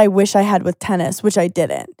that's what I wish I had with tennis, which I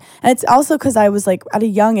didn't. And it's also because I was like at a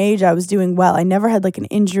young age, I was doing well. I never had like an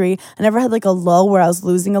injury. I never had like a lull where I was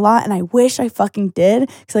losing a lot. And I wish I fucking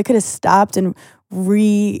did because I could have stopped and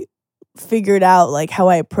figured out like how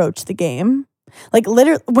I approach the game. Like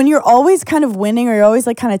literally when you're always kind of winning or you're always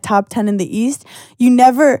like kind of top 10 in the East, you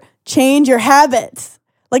never change your habits.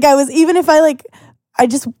 Like I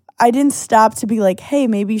didn't stop to be like, hey,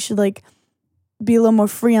 maybe you should like be a little more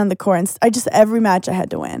free on the court. And every match I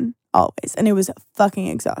had to win always. And it was fucking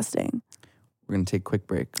exhausting. We're going to take a quick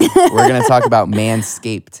break. We're going to talk about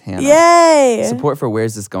Manscaped, Hannah. Yay! Support for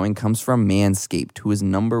Where's This Going comes from Manscaped, who is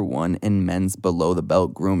 #1 in men's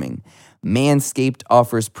below-the-belt grooming. Manscaped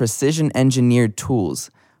offers precision-engineered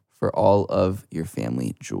tools for all of your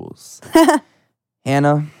family jewels.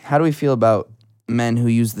 Hannah, how do we feel about men who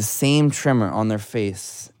use the same trimmer on their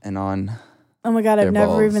face and on Oh my God, I've never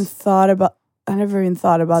balls? even thought about... I never even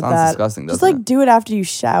thought about Sounds that. disgusting, doesn't Just like it? do it after you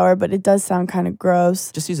shower, but it does sound kind of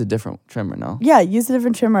gross. Just use a different trimmer, no? Yeah, use a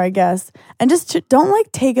different trimmer, I guess. And just don't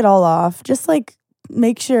like take it all off. Just like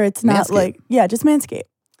make sure it's not Manscaped. just Manscaped.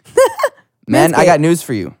 Men, I Manscaped. got news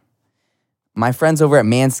for you. My friends over at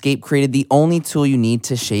Manscaped created the only tool you need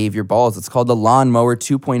to shave your balls. It's called the Lawnmower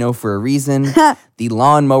 2.0 for a reason. The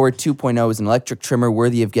Lawnmower 2.0 is an electric trimmer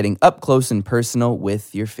worthy of getting up close and personal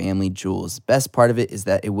with your family jewels. Best part of it is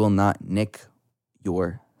that it will not nick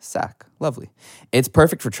your sack. Lovely. It's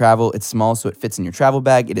perfect for travel. It's small, so it fits in your travel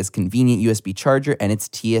bag. It has convenient USB charger, and it's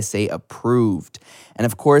TSA approved. And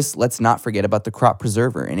of course, let's not forget about the Crop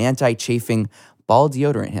Preserver, an anti-chafing ball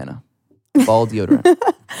deodorant, Hannah. Ball deodorant.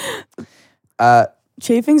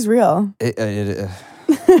 Chafing's real.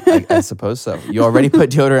 I suppose so. You already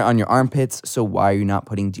put deodorant on your armpits, so why are you not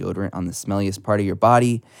putting deodorant on the smelliest part of your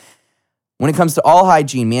body? When it comes to all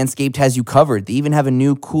hygiene, Manscaped has you covered. They even have a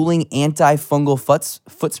new cooling antifungal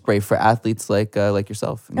foot spray for athletes like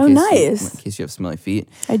yourself. Nice. In case you have smelly feet.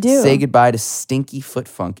 I do. Say goodbye to stinky foot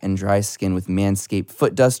funk and dry skin with Manscaped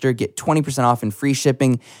Foot Duster. Get 20% off and free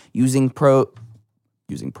shipping using promo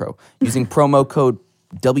code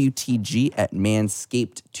WTG at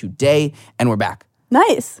Manscaped today. And we're back.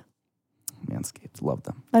 Nice. Manscaped. Love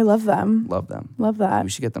them. I love them. Love them. Love that. We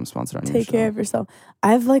should get them sponsored on your Take show. care of yourself.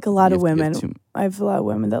 I have like a lot of You have women. I have a lot of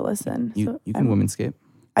women that listen. You can Womenscape.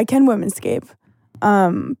 I can Womenscape.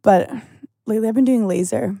 But lately I've been doing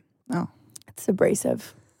laser. Oh. It's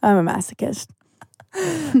abrasive. I'm a masochist.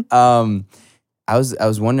 I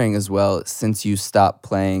was wondering as well, since you stopped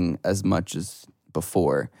playing as much as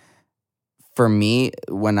before, for me,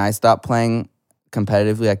 when I stopped playing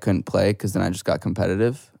competitively, I couldn't play because then I just got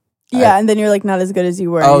competitive. Yeah, and then you're like not as good as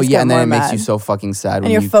you were. Oh, and yeah, and then it makes you so fucking sad.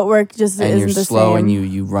 And your footwork just and isn't you're the slow same.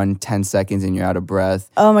 and you run 10 seconds and you're out of breath.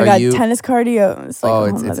 Oh my God, tennis cardio. It's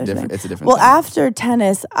like it's a different Well, thing. after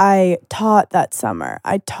tennis, I taught that summer.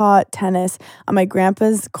 I taught tennis on my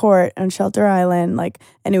grandpa's court on Shelter Island,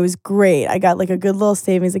 and it was great. I got like a good little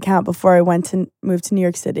savings account before I moved to New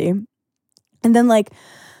York City. And then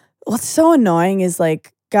what's so annoying is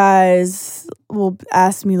guys will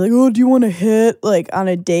ask me oh, do you want to hit on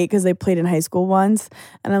a date because they played in high school once,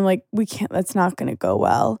 and I'm like, we can't, that's not going to go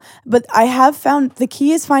well. But I have found the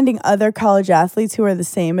key is finding other college athletes who are the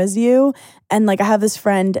same as you. And I have this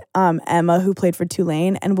friend Emma who played for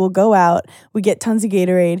Tulane, and we'll go out, we get tons of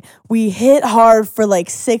Gatorade, we hit hard for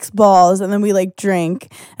 6 balls, and then we drink,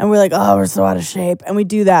 and we're oh, we're so out of shape, and we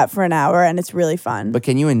do that for an hour, and it's really fun. But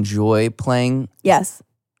can you enjoy playing? Yes.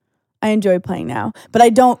 I enjoy playing now, but I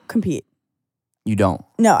don't compete. You don't?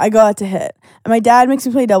 No, I go out to hit. And my dad makes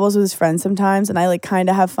me play doubles with his friends sometimes, and I kind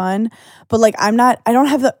of have fun. But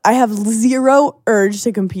I have zero urge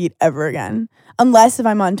to compete ever again, unless if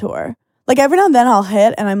I'm on tour. Every now and then I'll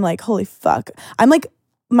hit, and I'm holy fuck. I'm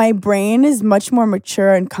my brain is much more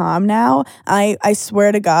mature and calm now. I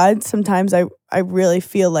swear to God, sometimes I really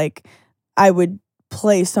feel like I would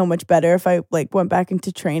play so much better if I went back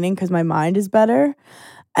into training because my mind is better.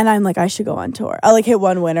 And I'm I should go on tour. I hit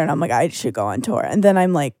one winner and I'm I should go on tour. And then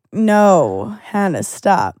I'm no, Hannah,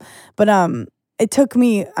 stop. But it took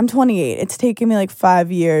me, I'm 28. It's taken me 5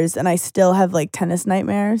 years and I still have tennis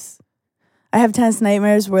nightmares. I have tennis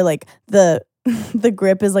nightmares where the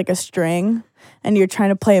grip is a string and you're trying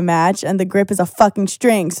to play a match and the grip is a fucking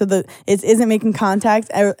string. So it isn't making contact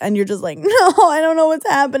and you're just no, I don't know what's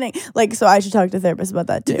happening. So I should talk to a therapist about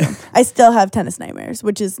that too. I still have tennis nightmares,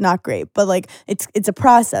 which is not great, but it's a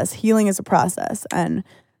process. Healing is a process. And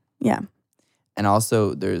yeah. And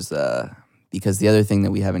also there's because the other thing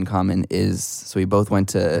that we have in common is, so we both went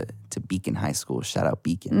to Beacon High School. Shout out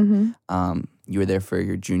Beacon. Mm-hmm. You were there for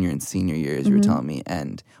your junior and senior years, you were telling me,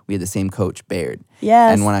 and we had the same coach, Baird.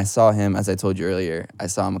 Yes. And when I saw him, as I told you earlier, I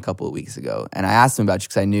saw him a couple of weeks ago, and I asked him about you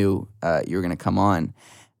because I knew you were going to come on.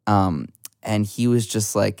 And he was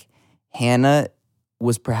just Hannah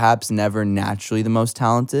was perhaps never naturally the most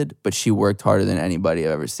talented, but she worked harder than anybody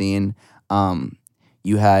I've ever seen. I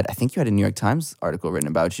think you had a New York Times article written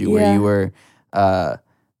about you where you were, I'll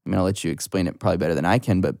let you explain it probably better than I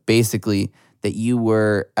can, but basically that you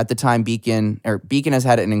were, at the time, Beacon has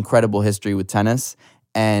had an incredible history with tennis,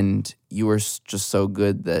 and you were just so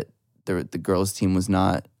good that the girls' team was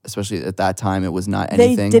not, especially at that time, it was not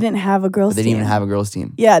anything. They didn't have a girls' team. They didn't even have a girls'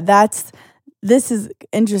 team. Yeah, this is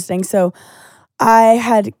interesting. So I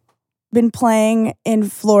had been playing in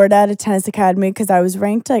Florida at a tennis academy because I was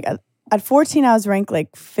ranked at 14, I was ranked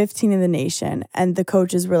like 15 in the nation. And the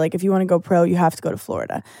coaches were like, if you want to go pro, you have to go to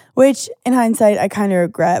Florida. Which, in hindsight, I kind of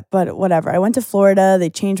regret, but whatever. I went to Florida. They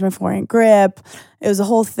changed my forehand grip. It was a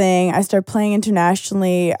whole thing. I started playing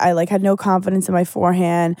internationally. I like had no confidence in my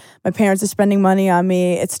forehand. My parents are spending money on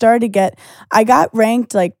me. It started to get, I got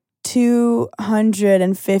ranked like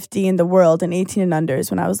 250 in the world in 18 and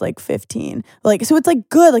unders when I was like 15. Like, so it's like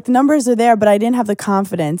good, like the numbers are there, but I didn't have the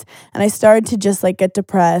confidence. And I started to just like get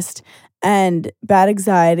depressed and bad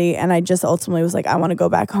anxiety. And I just ultimately was like, I want to go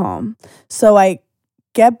back home. So I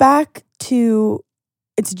get back to,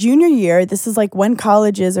 it's junior year. This is like when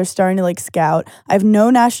colleges are starting to like scout. I have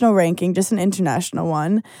no national ranking, just an international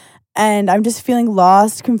one. And I'm just feeling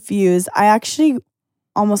lost, confused. I actually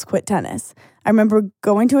almost quit tennis. I remember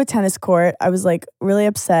going to a tennis court. I was like really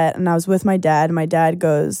upset and I was with my dad. And my dad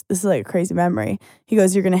goes, this is like a crazy memory. He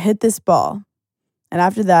goes, you're going to hit this ball. And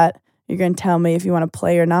after that, you're going to tell me if you want to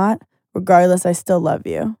play or not. Regardless, I still love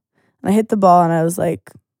you. And I hit the ball and I was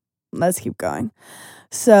like, let's keep going.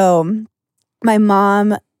 So my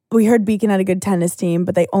mom, we heard Beacon had a good tennis team,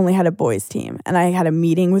 but they only had a boys team. And I had a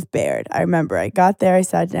meeting with Baird. I remember I got there, I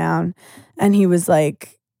sat down and he was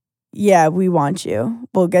like, yeah, we want you.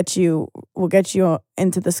 We'll get you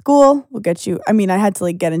into the school. We'll get you. I mean, I had to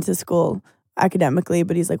like get into school academically,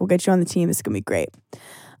 but he's like, we'll get you on the team. This is going to be great.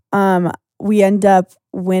 We end up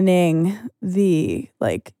winning the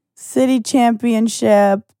like city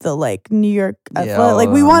championship, the like New York athletic, like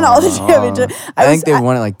we won all the championships. I think they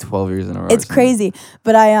won it like 12 years in a row. It's crazy.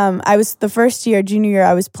 But I was the first year, junior year,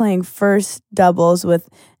 I was playing first doubles with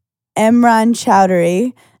Emran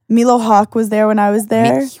Chowdhury. Milo Hawk was there when I was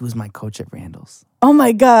there. I mean, he was my coach at Randall's. Oh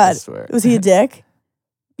my God. I swear. Was he a dick?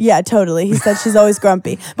 Yeah, totally. He said she's always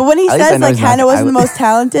grumpy. But when he says like Hannah wasn't the most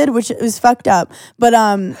talented, which was fucked up. But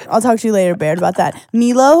I'll talk to you later, Baird, about that.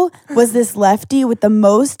 Milo was this lefty with the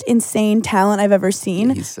most insane talent I've ever seen.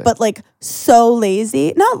 Yeah, but like so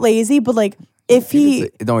lazy. Not lazy, but like if he...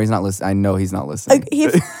 No, he's not listening. I know he's not listening. He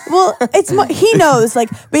knows. Like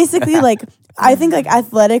basically like... I think like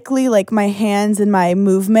athletically, like my hands and my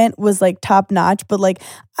movement was like top notch, but like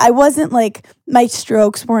I wasn't like my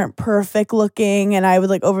strokes weren't perfect looking, and I would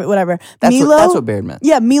like over whatever. That's what Baird meant.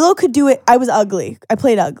 Yeah, Milo could do it. I was ugly. I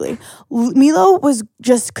played ugly. Milo was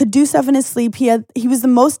just could do stuff in his sleep. He was the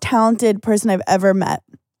most talented person I've ever met,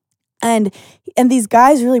 and these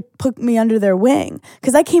guys really put me under their wing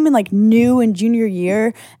because I came in like new in junior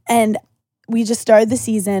year, and we just started the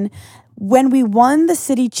season. When we won the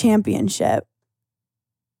city championship,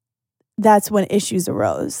 that's when issues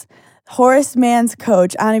arose. Horace Mann's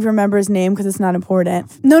coach, I don't even remember his name because it's not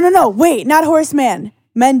important. No, wait, not Horace Mann.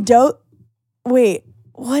 Wait,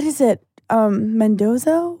 what is it?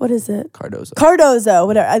 Mendoza? What is it? Cardozo,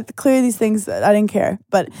 whatever. Clearly these things, I didn't care.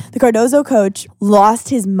 But the Cardozo coach lost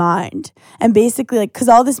his mind. And basically, like, because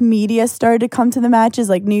all this media started to come to the matches,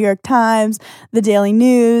 like New York Times, the Daily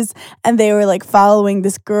News, and they were, like, following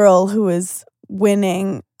this girl who was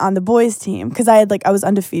winning on the boys team. Because I was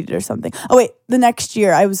undefeated or something. Oh, wait, the next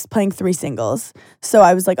year, I was playing 3 singles. So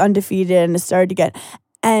I was, like, undefeated, and it started to get...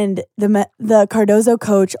 And the Cardozo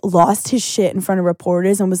coach lost his shit in front of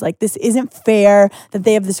reporters and was like, this isn't fair that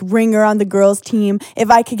they have this ringer on the girls' team.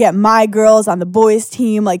 If I could get my girls on the boys'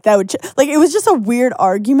 team, like that would... Like, it was just a weird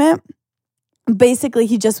argument. Basically,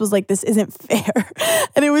 he just was like, this isn't fair.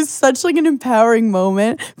 And it was such like an empowering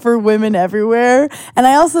moment for women everywhere. And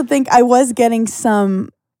I also think I was getting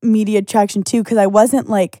some media traction too, because I wasn't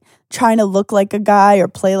like trying to look like a guy or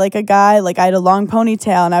play like a guy. Like I had a long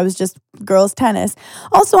ponytail and I was just girls tennis.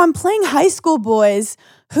 Also, I'm playing high school boys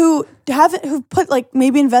who put like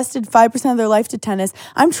maybe invested 5% of their life to tennis.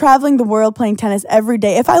 I'm traveling the world playing tennis every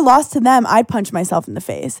day. If I lost to them, I'd punch myself in the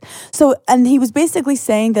face. So, and he was basically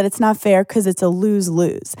saying that it's not fair because it's a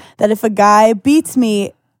lose-lose. That if a guy beats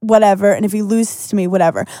me, whatever, and if he loses to me,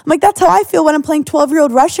 whatever. I'm like, that's how I feel when I'm playing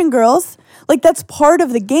 12-year-old Russian girls. Like, that's part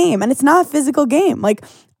of the game, and it's not a physical game. Like,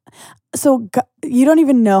 so you don't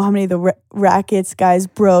even know how many of the rackets guys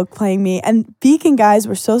broke playing me. And Beacon guys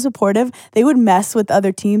were so supportive. They would mess with the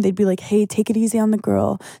other team. They'd be like, hey, take it easy on the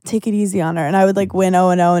girl. Take it easy on her. And I would like win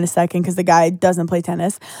 0-0 in a second because the guy doesn't play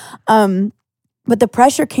tennis. But the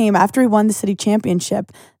pressure came after we won the city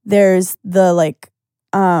championship. There's the like,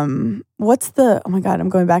 what's the, oh my God, I'm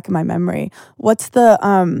going back in my memory. What's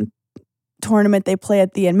the tournament they play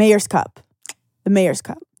at the end? Mayor's Cup. The Mayor's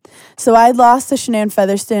Cup. So I lost to Shanann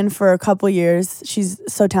Featherston for a couple years. She's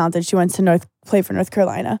so talented. She went to play for North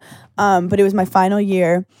Carolina. But it was my final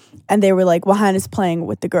year. And they were like, well, Hannah's playing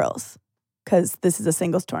with the girls because this is a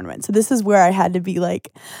singles tournament. So this is where I had to be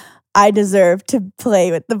like, I deserve to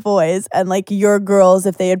play with the boys, and like your girls,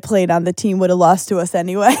 if they had played on the team, would have lost to us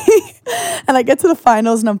anyway. And I get to the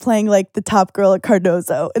finals and I'm playing like the top girl at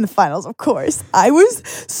Cardozo in the finals, of course. I was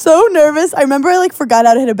so nervous. I remember I like forgot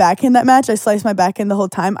how to hit a backhand that match. I sliced my backhand the whole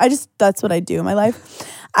time. That's what I do in my life.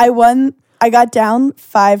 I got down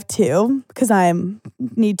 5-2 because I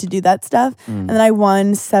need to do that stuff. And then I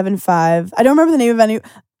won 7-5. I don't remember the name of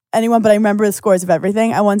anyone, but I remember the scores of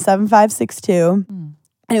everything. I won 7-5, 6-2.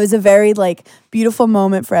 And it was a very like beautiful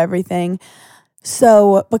moment for everything.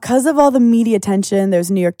 So because of all the media attention, there's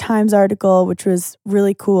a New York Times article, which was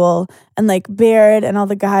really cool. And like Baird and all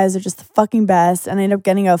the guys are just the fucking best. And I ended up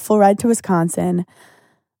getting a full ride to Wisconsin.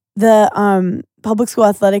 The Public School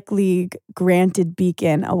Athletic League granted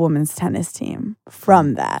Beacon a women's tennis team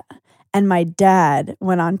from that. And my dad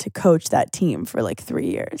went on to coach that team for like 3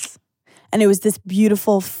 years. And it was this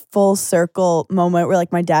beautiful full circle moment where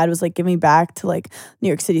like my dad was like giving back to like New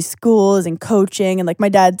York City schools and coaching. And like my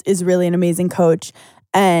dad is really an amazing coach.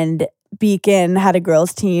 And Beacon had a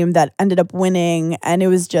girls team that ended up winning. And it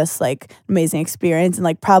was just like an amazing experience and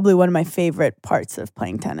like probably one of my favorite parts of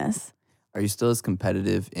playing tennis. Are you still as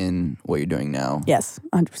competitive in what you're doing now? Yes,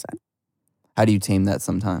 100%. How do you tame that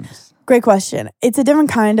sometimes? Great question. It's a different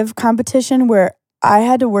kind of competition where I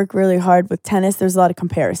had to work really hard with tennis. There's a lot of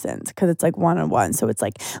comparisons because it's like one-on-one. So it's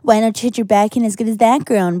like, why don't you hit your backhand as good as that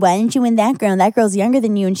girl? And why didn't you win that girl? And that girl's younger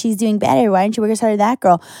than you and she's doing better. Why didn't you work as hard as that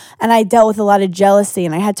girl? And I dealt with a lot of jealousy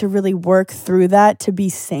and I had to really work through that to be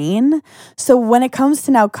sane. So when it comes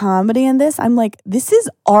to now comedy and this, I'm like, this is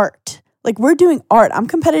art. Like we're doing art. I'm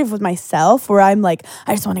competitive with myself where I'm like,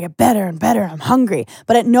 I just want to get better and better. I'm hungry.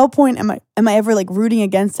 But at no point am I ever like rooting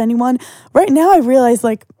against anyone. Right now I realize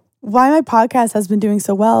like, why my podcast has been doing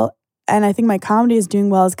so well and I think my comedy is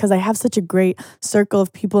doing well is because I have such a great circle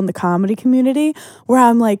of people in the comedy community where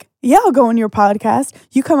I'm like, yeah, I'll go on your podcast.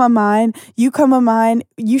 You come on mine. You come on mine.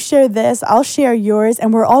 You share this. I'll share yours.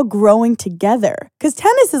 And we're all growing together. Because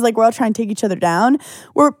tennis is like we're all trying to take each other down.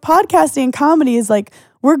 Where podcasting and comedy is like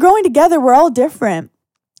we're growing together. We're all different.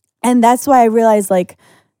 And that's why I realized like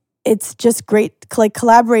it's just great, like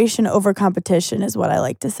collaboration over competition is what I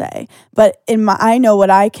like to say. But I know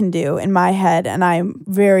what I can do in my head, and I'm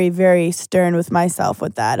very, very stern with myself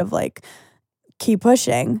with that of like, keep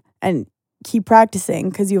pushing and keep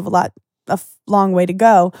practicing because you have a long way to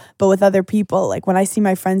go. But with other people, like when I see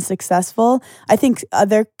my friends successful, I think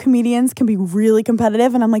other comedians can be really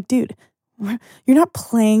competitive, and I'm like, dude, you're not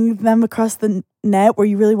playing them across the net where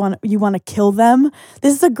you really want to kill them.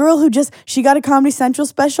 This is a girl who she got a Comedy Central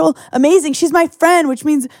special. Amazing. She's my friend, which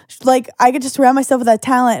means like I could just surround myself with that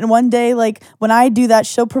talent. And one day, like when I do that,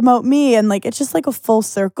 she'll promote me. And like it's just like a full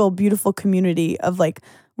circle, beautiful community of like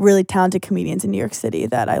really talented comedians in New York City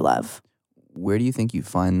that I love. Where do you think you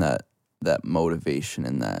find that motivation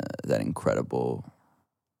and that incredible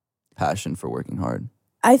passion for working hard?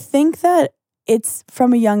 I think that it's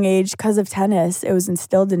from a young age because of tennis. It was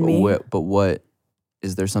instilled in me. But what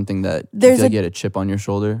is there something that you feel like you had a chip on your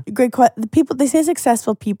shoulder? Great question. They say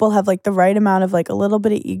successful people have like the right amount of like a little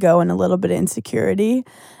bit of ego and a little bit of insecurity.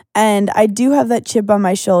 And I do have that chip on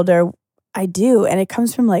my shoulder. I do. And it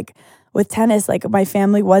comes from like with tennis, like my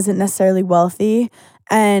family wasn't necessarily wealthy.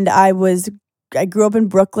 And I grew up in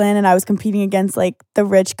Brooklyn and I was competing against like the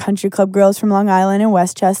rich country club girls from Long Island and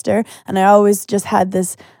Westchester. And I always just had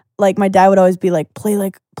this, like my dad would always be like, play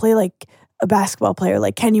like a basketball player,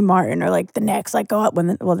 like Kenny Martin or like the Knicks, like go out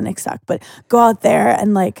the Knicks suck, but go out there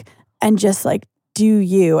and just like do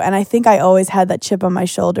you. And I think I always had that chip on my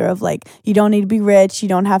shoulder of like, you don't need to be rich. You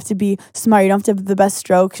don't have to be smart. You don't have to have the best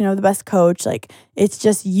strokes, the best coach. Like it's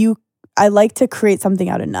just you. I like to create something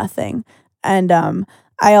out of nothing. And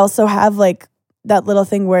I also have like that little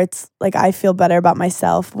thing where it's like, I feel better about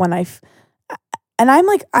myself when and I'm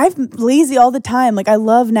like, I'm lazy all the time. Like I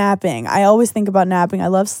love napping. I always think about napping. I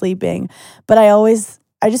love sleeping. But I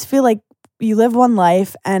just feel like you live one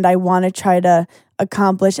life and I want to try to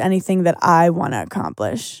accomplish anything that I want to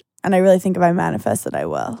accomplish. And I really think if I manifest it, I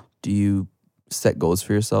will. Do you set goals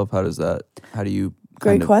for yourself? How do you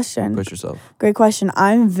Great question. Push yourself? Great question.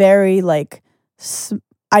 I'm very like,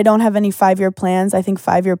 I don't have any 5-year plans. I think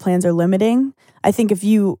 5-year plans are limiting. I think if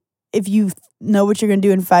you know what you're going to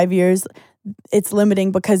do in 5 years, it's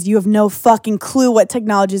limiting because you have no fucking clue what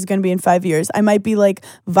technology is going to be in 5 years. I might be like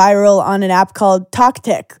viral on an app called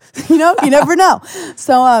TalkTick. You never know.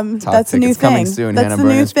 So that's a new thing. Coming soon. That's the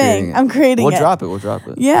new thing. I'm creating it. We'll drop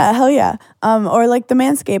it. Yeah, hell yeah. Or like the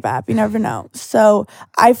Manscaped app. You never know. So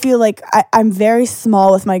I feel like I'm very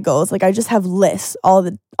small with my goals. Like I just have lists all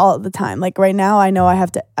all the time. Like right now, I know I have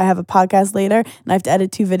a podcast later and I have to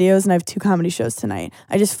edit 2 videos and I have 2 comedy shows tonight.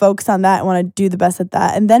 I just focus on that and want to do the best at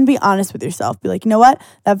that. And then be honest with yourself. Be like, you know what?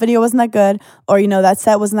 That video wasn't that good. Or, you know, that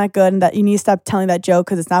set wasn't that good and that you need to stop telling that joke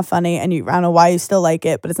because it's not funny. And I don't know why you still like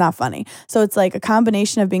it, but it's not funny. So it's like a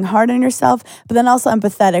combination of being hard on yourself, but then also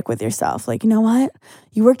empathetic with yourself. Like, you know what?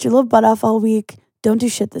 You worked your little butt off all week. Don't do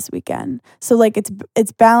shit this weekend. So like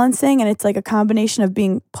it's balancing, and it's like a combination of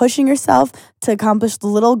pushing yourself to accomplish the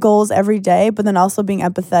little goals every day, but then also being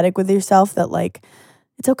empathetic with yourself that like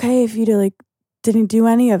it's okay if you like didn't do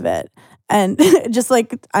any of it. And just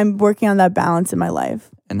like I'm working on that balance in my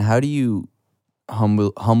life. And how do you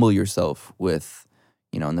humble yourself with,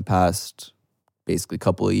 you know, in the past basically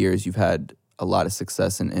couple of years you've had a lot of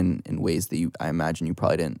success in ways that I imagine you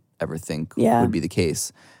probably didn't ever think would be the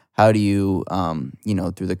case. How do you, you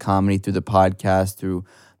know, through the comedy, through the podcast, through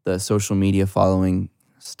the social media following,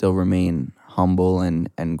 still remain humble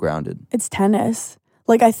and grounded? It's tennis.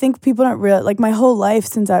 Like, I think people don't realize, like, my whole life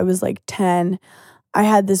since I was, like, 10, I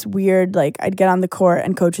had this weird, like, I'd get on the court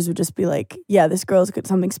and coaches would just be like, yeah, this girl's got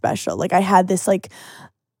something special. Like, I had this, like,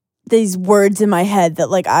 these words in my head that,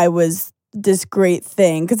 like, I was this great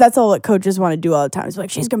thing, because that's all what coaches want to do all the time. It's like,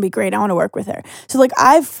 she's gonna be great, I want to work with her. So like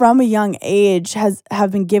I've from a young age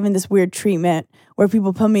have been given this weird treatment where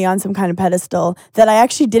people put me on some kind of pedestal that I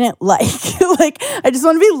actually didn't like. Like I just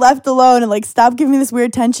want to be left alone and like stop giving me this weird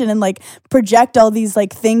attention and like project all these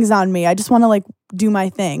like things on me. I just want to like do my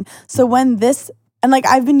thing. So when this and like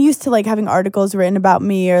I've been used to like having articles written about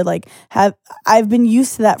me, or like I've been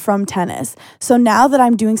used to that from tennis. So now that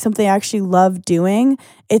I'm doing something I actually love doing,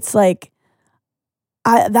 it's like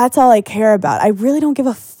that's all I care about. I really don't give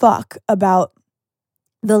a fuck about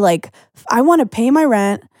the like, I want to pay my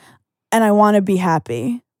rent and I want to be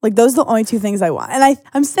happy. Like those are the only 2 things I want. And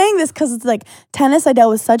I'm saying this because it's like tennis, I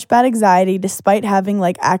dealt with such bad anxiety despite having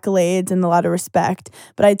like accolades and a lot of respect.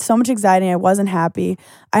 But I had so much anxiety and I wasn't happy.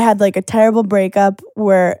 I had like a terrible breakup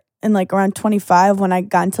where in like around 25 when I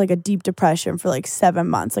got into like a deep depression for like 7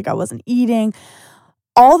 months. Like I wasn't eating.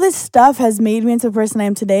 All this stuff has made me into the person I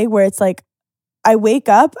am today, where it's like, I wake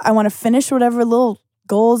up, I want to finish whatever little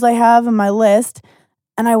goals I have on my list,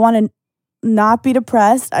 and I want to not be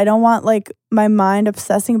depressed. I don't want like my mind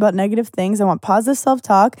obsessing about negative things. I want positive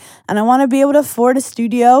self-talk, and I want to be able to afford a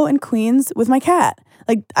studio in Queens with my cat.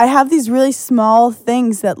 Like I have these really small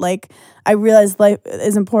things that like I realize life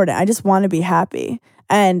is important. I just want to be happy.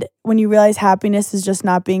 And when you realize happiness is just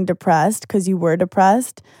not being depressed because you were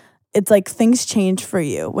depressed, it's like things change for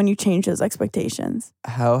you when you change those expectations.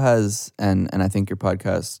 How has, and I think your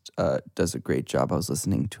podcast does a great job. I was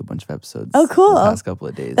listening to a bunch of episodes. Oh, cool. The past couple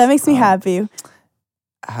of days. That makes me happy.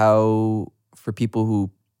 How, for people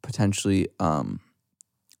who potentially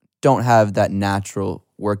don't have that natural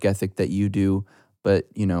work ethic that you do, but,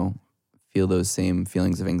 you know, feel those same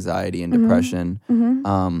feelings of anxiety and depression,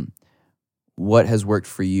 what has worked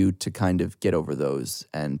for you to kind of get over those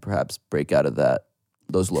and perhaps break out of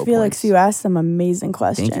those low Felix, points? you asked some amazing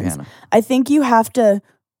questions. Thank you, Hannah. I think you have to,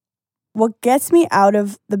 what gets me out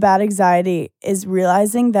of the bad anxiety is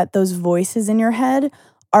realizing that those voices in your head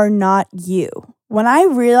are not you. When I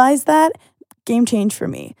realized that, game changed for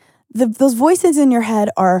me. Those voices in your head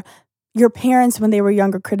are your parents when they were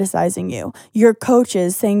younger criticizing you, your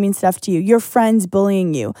coaches saying mean stuff to you, your friends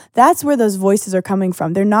bullying you. That's where those voices are coming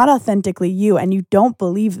from. They're not authentically you, and you don't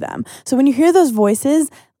believe them. So when you hear those voices,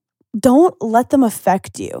 don't let them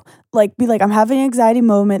affect you. Like, be like, I'm having an anxiety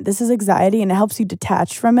moment. This is anxiety, and it helps you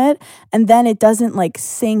detach from it. And then it doesn't like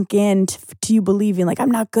sink in to you believing like,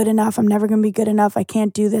 I'm not good enough. I'm never going to be good enough. I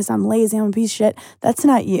can't do this. I'm lazy. I'm a piece of shit. That's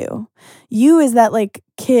not you. You is that like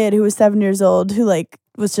kid who was 7 years old who like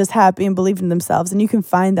was just happy and believed in themselves. And you can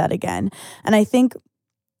find that again. And I think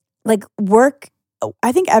like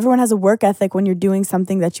I think everyone has a work ethic when you're doing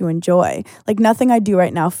something that you enjoy. Like nothing I do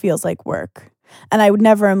right now feels like work. And I would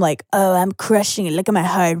never am like, oh, I'm crushing it. Look at my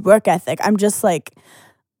hard work ethic. I'm just like,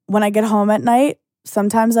 when I get home at night,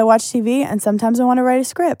 sometimes I watch TV and sometimes I want to write a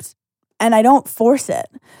script. And I don't force it.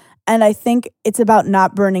 And I think it's about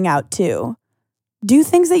not burning out too. Do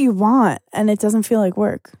things that you want and it doesn't feel like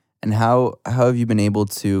work. And how have you been able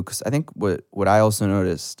to, because I think what I also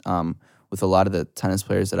noticed with a lot of the tennis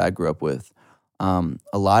players that I grew up with, a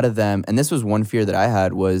lot of them, and this was one fear that I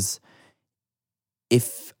had, was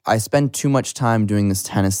if I spend too much time doing this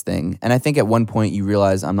tennis thing, and I think at one point you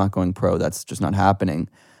realize I'm not going pro, that's just not happening.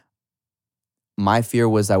 My fear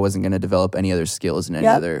was I wasn't going to develop any other skills in any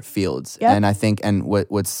other fields. And I think, and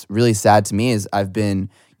what's really sad to me is I've been,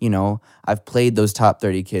 you know, I've played those top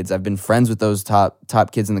 30 kids. I've been friends with those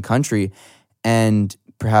top kids in the country, and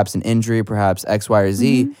perhaps an injury, perhaps X, Y, or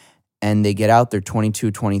Z. and they get out, they're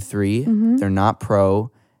 22, 23, they're not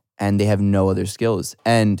pro, and they have no other skills.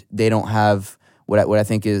 And they don't have, what I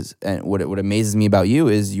think is, and what amazes me about you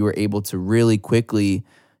is you were able to really quickly,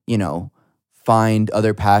 find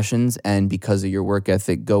other passions, and because of your work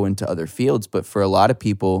ethic, go into other fields. But for a lot of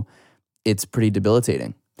people, it's pretty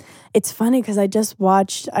debilitating. It's funny because I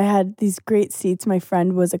had these great seats. My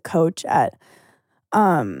friend was a coach at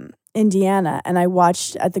Indiana, and I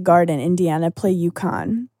watched at the Garden, Indiana, play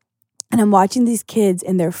UConn. And I'm watching these kids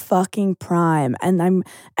in their fucking prime, and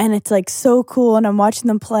it's like so cool, and I'm watching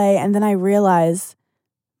them play, and then I realize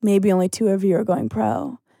maybe only 2 of you are going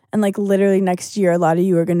pro. And like literally next year, a lot of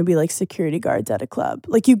you are going to be like security guards at a club.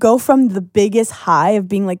 Like you go from the biggest high of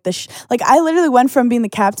being like like I literally went from being the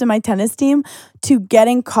captain of my tennis team to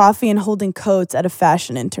getting coffee and holding coats at a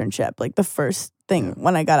fashion internship, like the first thing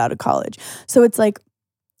when I got out of college. So it's like,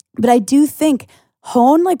 but I do think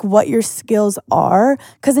hone like what your skills are,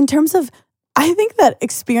 because in terms of, I think that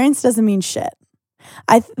experience doesn't mean shit.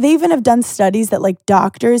 They even have done studies that like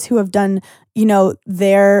doctors who have done,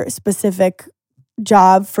 their specific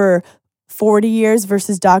job for 40 years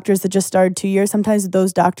versus doctors that just started 2 years, sometimes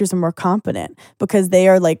those doctors are more competent because they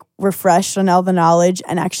are like refreshed on all the knowledge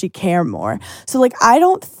and actually care more. So like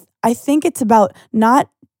I think it's about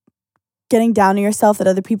not getting down on yourself that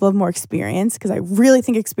other people have more experience, because I really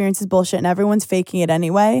think experience is bullshit and everyone's faking it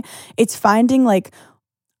anyway. It's finding like,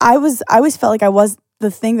 I always felt like the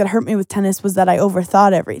thing that hurt me with tennis was that I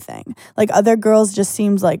overthought everything. Like other girls just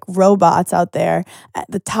seemed like robots out there,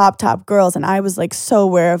 the top girls. And I was like so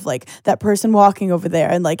aware of like that person walking over there.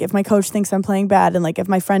 And like if my coach thinks I'm playing bad, and like if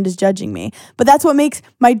my friend is judging me. But that's what makes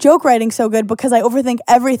my joke writing so good, because I overthink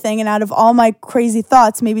everything. And out of all my crazy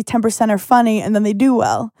thoughts, maybe 10% are funny and then they do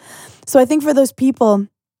well. So I think for those people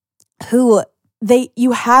who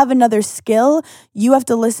you have another skill, you have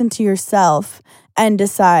to listen to yourself and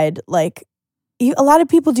decide like, a lot of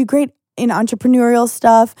people do great in entrepreneurial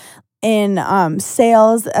stuff, in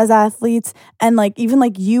sales as athletes, and like even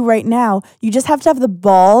like you right now, you just have to have the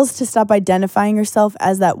balls to stop identifying yourself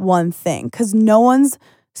as that one thing, because no one's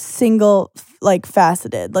single like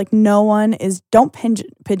faceted. Like no one is. Don't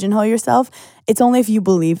pigeonhole yourself. It's only if you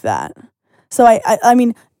believe that. So I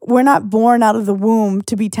mean, we're not born out of the womb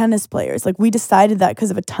to be tennis players. Like we decided that because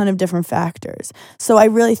of a ton of different factors. So I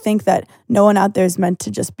really think that no one out there is meant to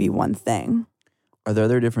just be one thing. Are there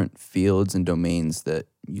other different fields and domains that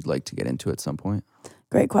you'd like to get into at some point?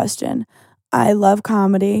 Great question. I love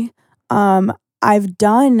comedy. When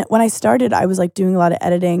I started, I was like doing a lot of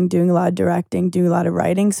editing, doing a lot of directing, doing a lot of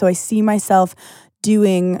writing. So I see myself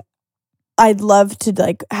I'd love to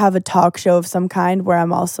like have a talk show of some kind where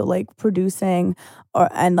I'm also like producing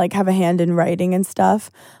and like have a hand in writing and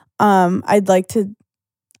stuff. I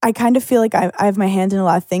kind of feel like I have my hand in a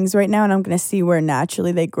lot of things right now, and I'm going to see where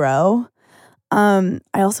naturally they grow. I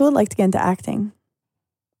also would like to get into acting.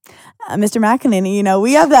 Mr. McEnany,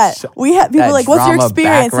 we have that. We have people like, what's your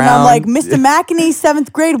experience? Background. And I'm like, Mr. McEnany,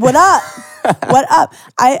 7th grade, what up? What up?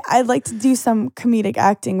 I'd like to do some comedic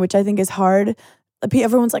acting, which I think is hard.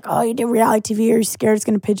 Everyone's like, oh, you did reality TV, are you scared it's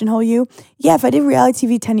going to pigeonhole you? Yeah, if I did reality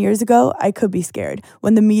TV 10 years ago, I could be scared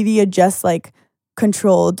when the media just like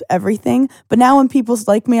controlled everything. But now when people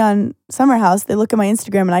like me on Summer House, they look at my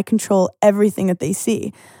Instagram and I control everything that they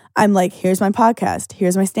see. I'm like, here's my podcast,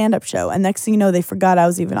 here's my stand-up show. And next thing you know, they forgot I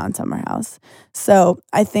was even on Summer House. So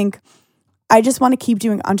I think I just want to keep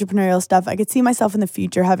doing entrepreneurial stuff. I could see myself in the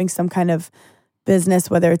future having some kind of business,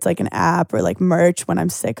 whether it's like an app or like merch, when I'm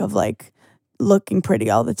sick of like looking pretty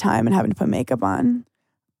all the time and having to put makeup on.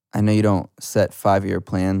 I know you don't set 5-year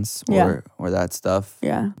plans or that stuff.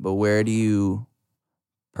 Yeah. But where do you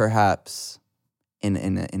perhaps in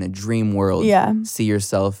a dream world see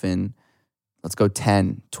yourself in, let's go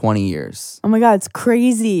 10, 20 years? Oh my God, it's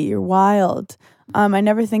crazy. You're wild. I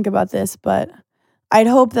never think about this, but I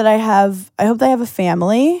hope that I have a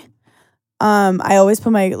family. I always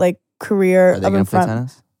put my like career Are they up gonna in front. play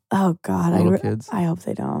tennis? Oh God, kids? I hope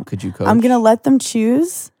they don't. Could you coach? I'm gonna let them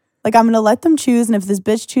choose. Like I'm gonna let them choose, and if this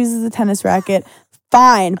bitch chooses a tennis racket,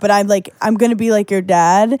 fine. But I'm gonna be like your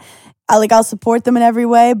dad. I'll support them in every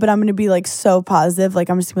way, but I'm gonna be like so positive. Like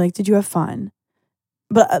I'm just gonna be like, did you have fun?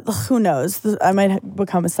 But who knows? I might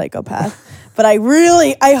become a psychopath. But I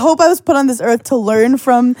hope I was put on this earth to learn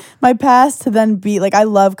from my past, to then be like, I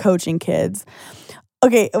love coaching kids.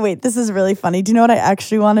 Okay, wait, this is really funny. Do you know what I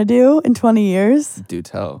actually want to do in 20 years? Do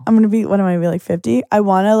tell. I'm going to be, what am I, like 50? I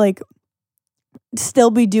want to like still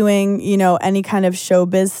be doing, any kind of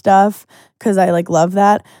showbiz stuff, because I like love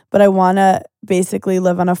that. But I want to basically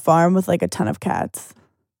live on a farm with like a ton of cats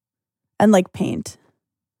and like paint.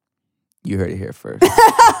 You heard it here first.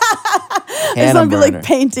 I just want to be like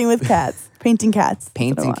painting with cats. Painting cats.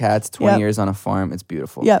 Painting cats, 20 years on a farm. It's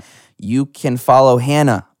beautiful. Yep. You can follow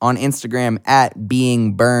Hannah on Instagram at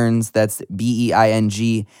Being Burns. That's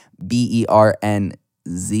BeingBernz.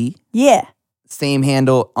 Yeah. Same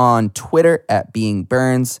handle on Twitter at Being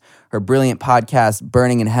Burns. Her brilliant podcast,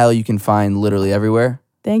 Burning in Hell, you can find literally everywhere.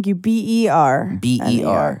 Thank you. BER.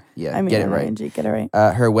 BER. Yeah, I mean, get it right. Get it right.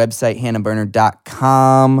 Her website,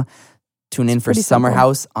 hannahberner.com. Tune in for Summer simple.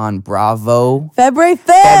 House on Bravo. February 5th.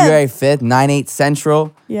 February 5th, 9/8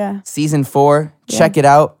 Central. Yeah. Season 4. Yeah. Check it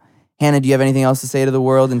out. Hannah, do you have anything else to say to the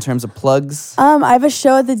world in terms of plugs? I have a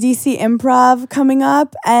show at the DC Improv coming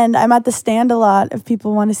up, and I'm at the Stand a lot if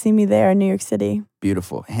people want to see me there in New York City.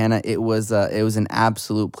 Beautiful. Hannah, it was an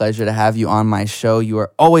absolute pleasure to have you on my show. You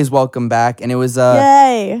are always welcome back. And it was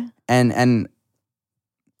Yay. And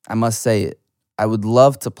I must say, I would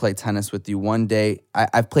love to play tennis with you one day.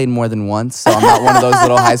 I've played more than once, so I'm not one of those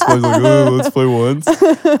little high schoolers like, oh, let's play once.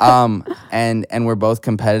 And we're both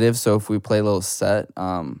competitive, so if we play a little set,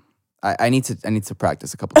 I need to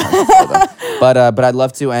practice a couple times before that. But I'd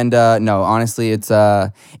love to. And no, honestly, it's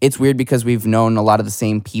weird because we've known a lot of the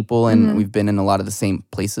same people and we've been in a lot of the same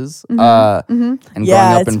places. And growing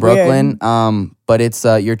up in Brooklyn. But it's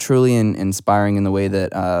you're truly inspiring in the way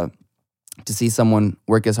that to see someone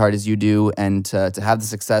work as hard as you do and to have the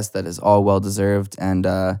success that is all well deserved. And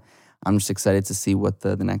I'm just excited to see what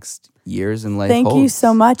the next years in life holds. Thank you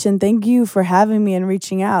so much, and thank you for having me and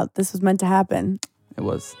reaching out. This was meant to happen. It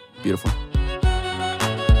was beautiful.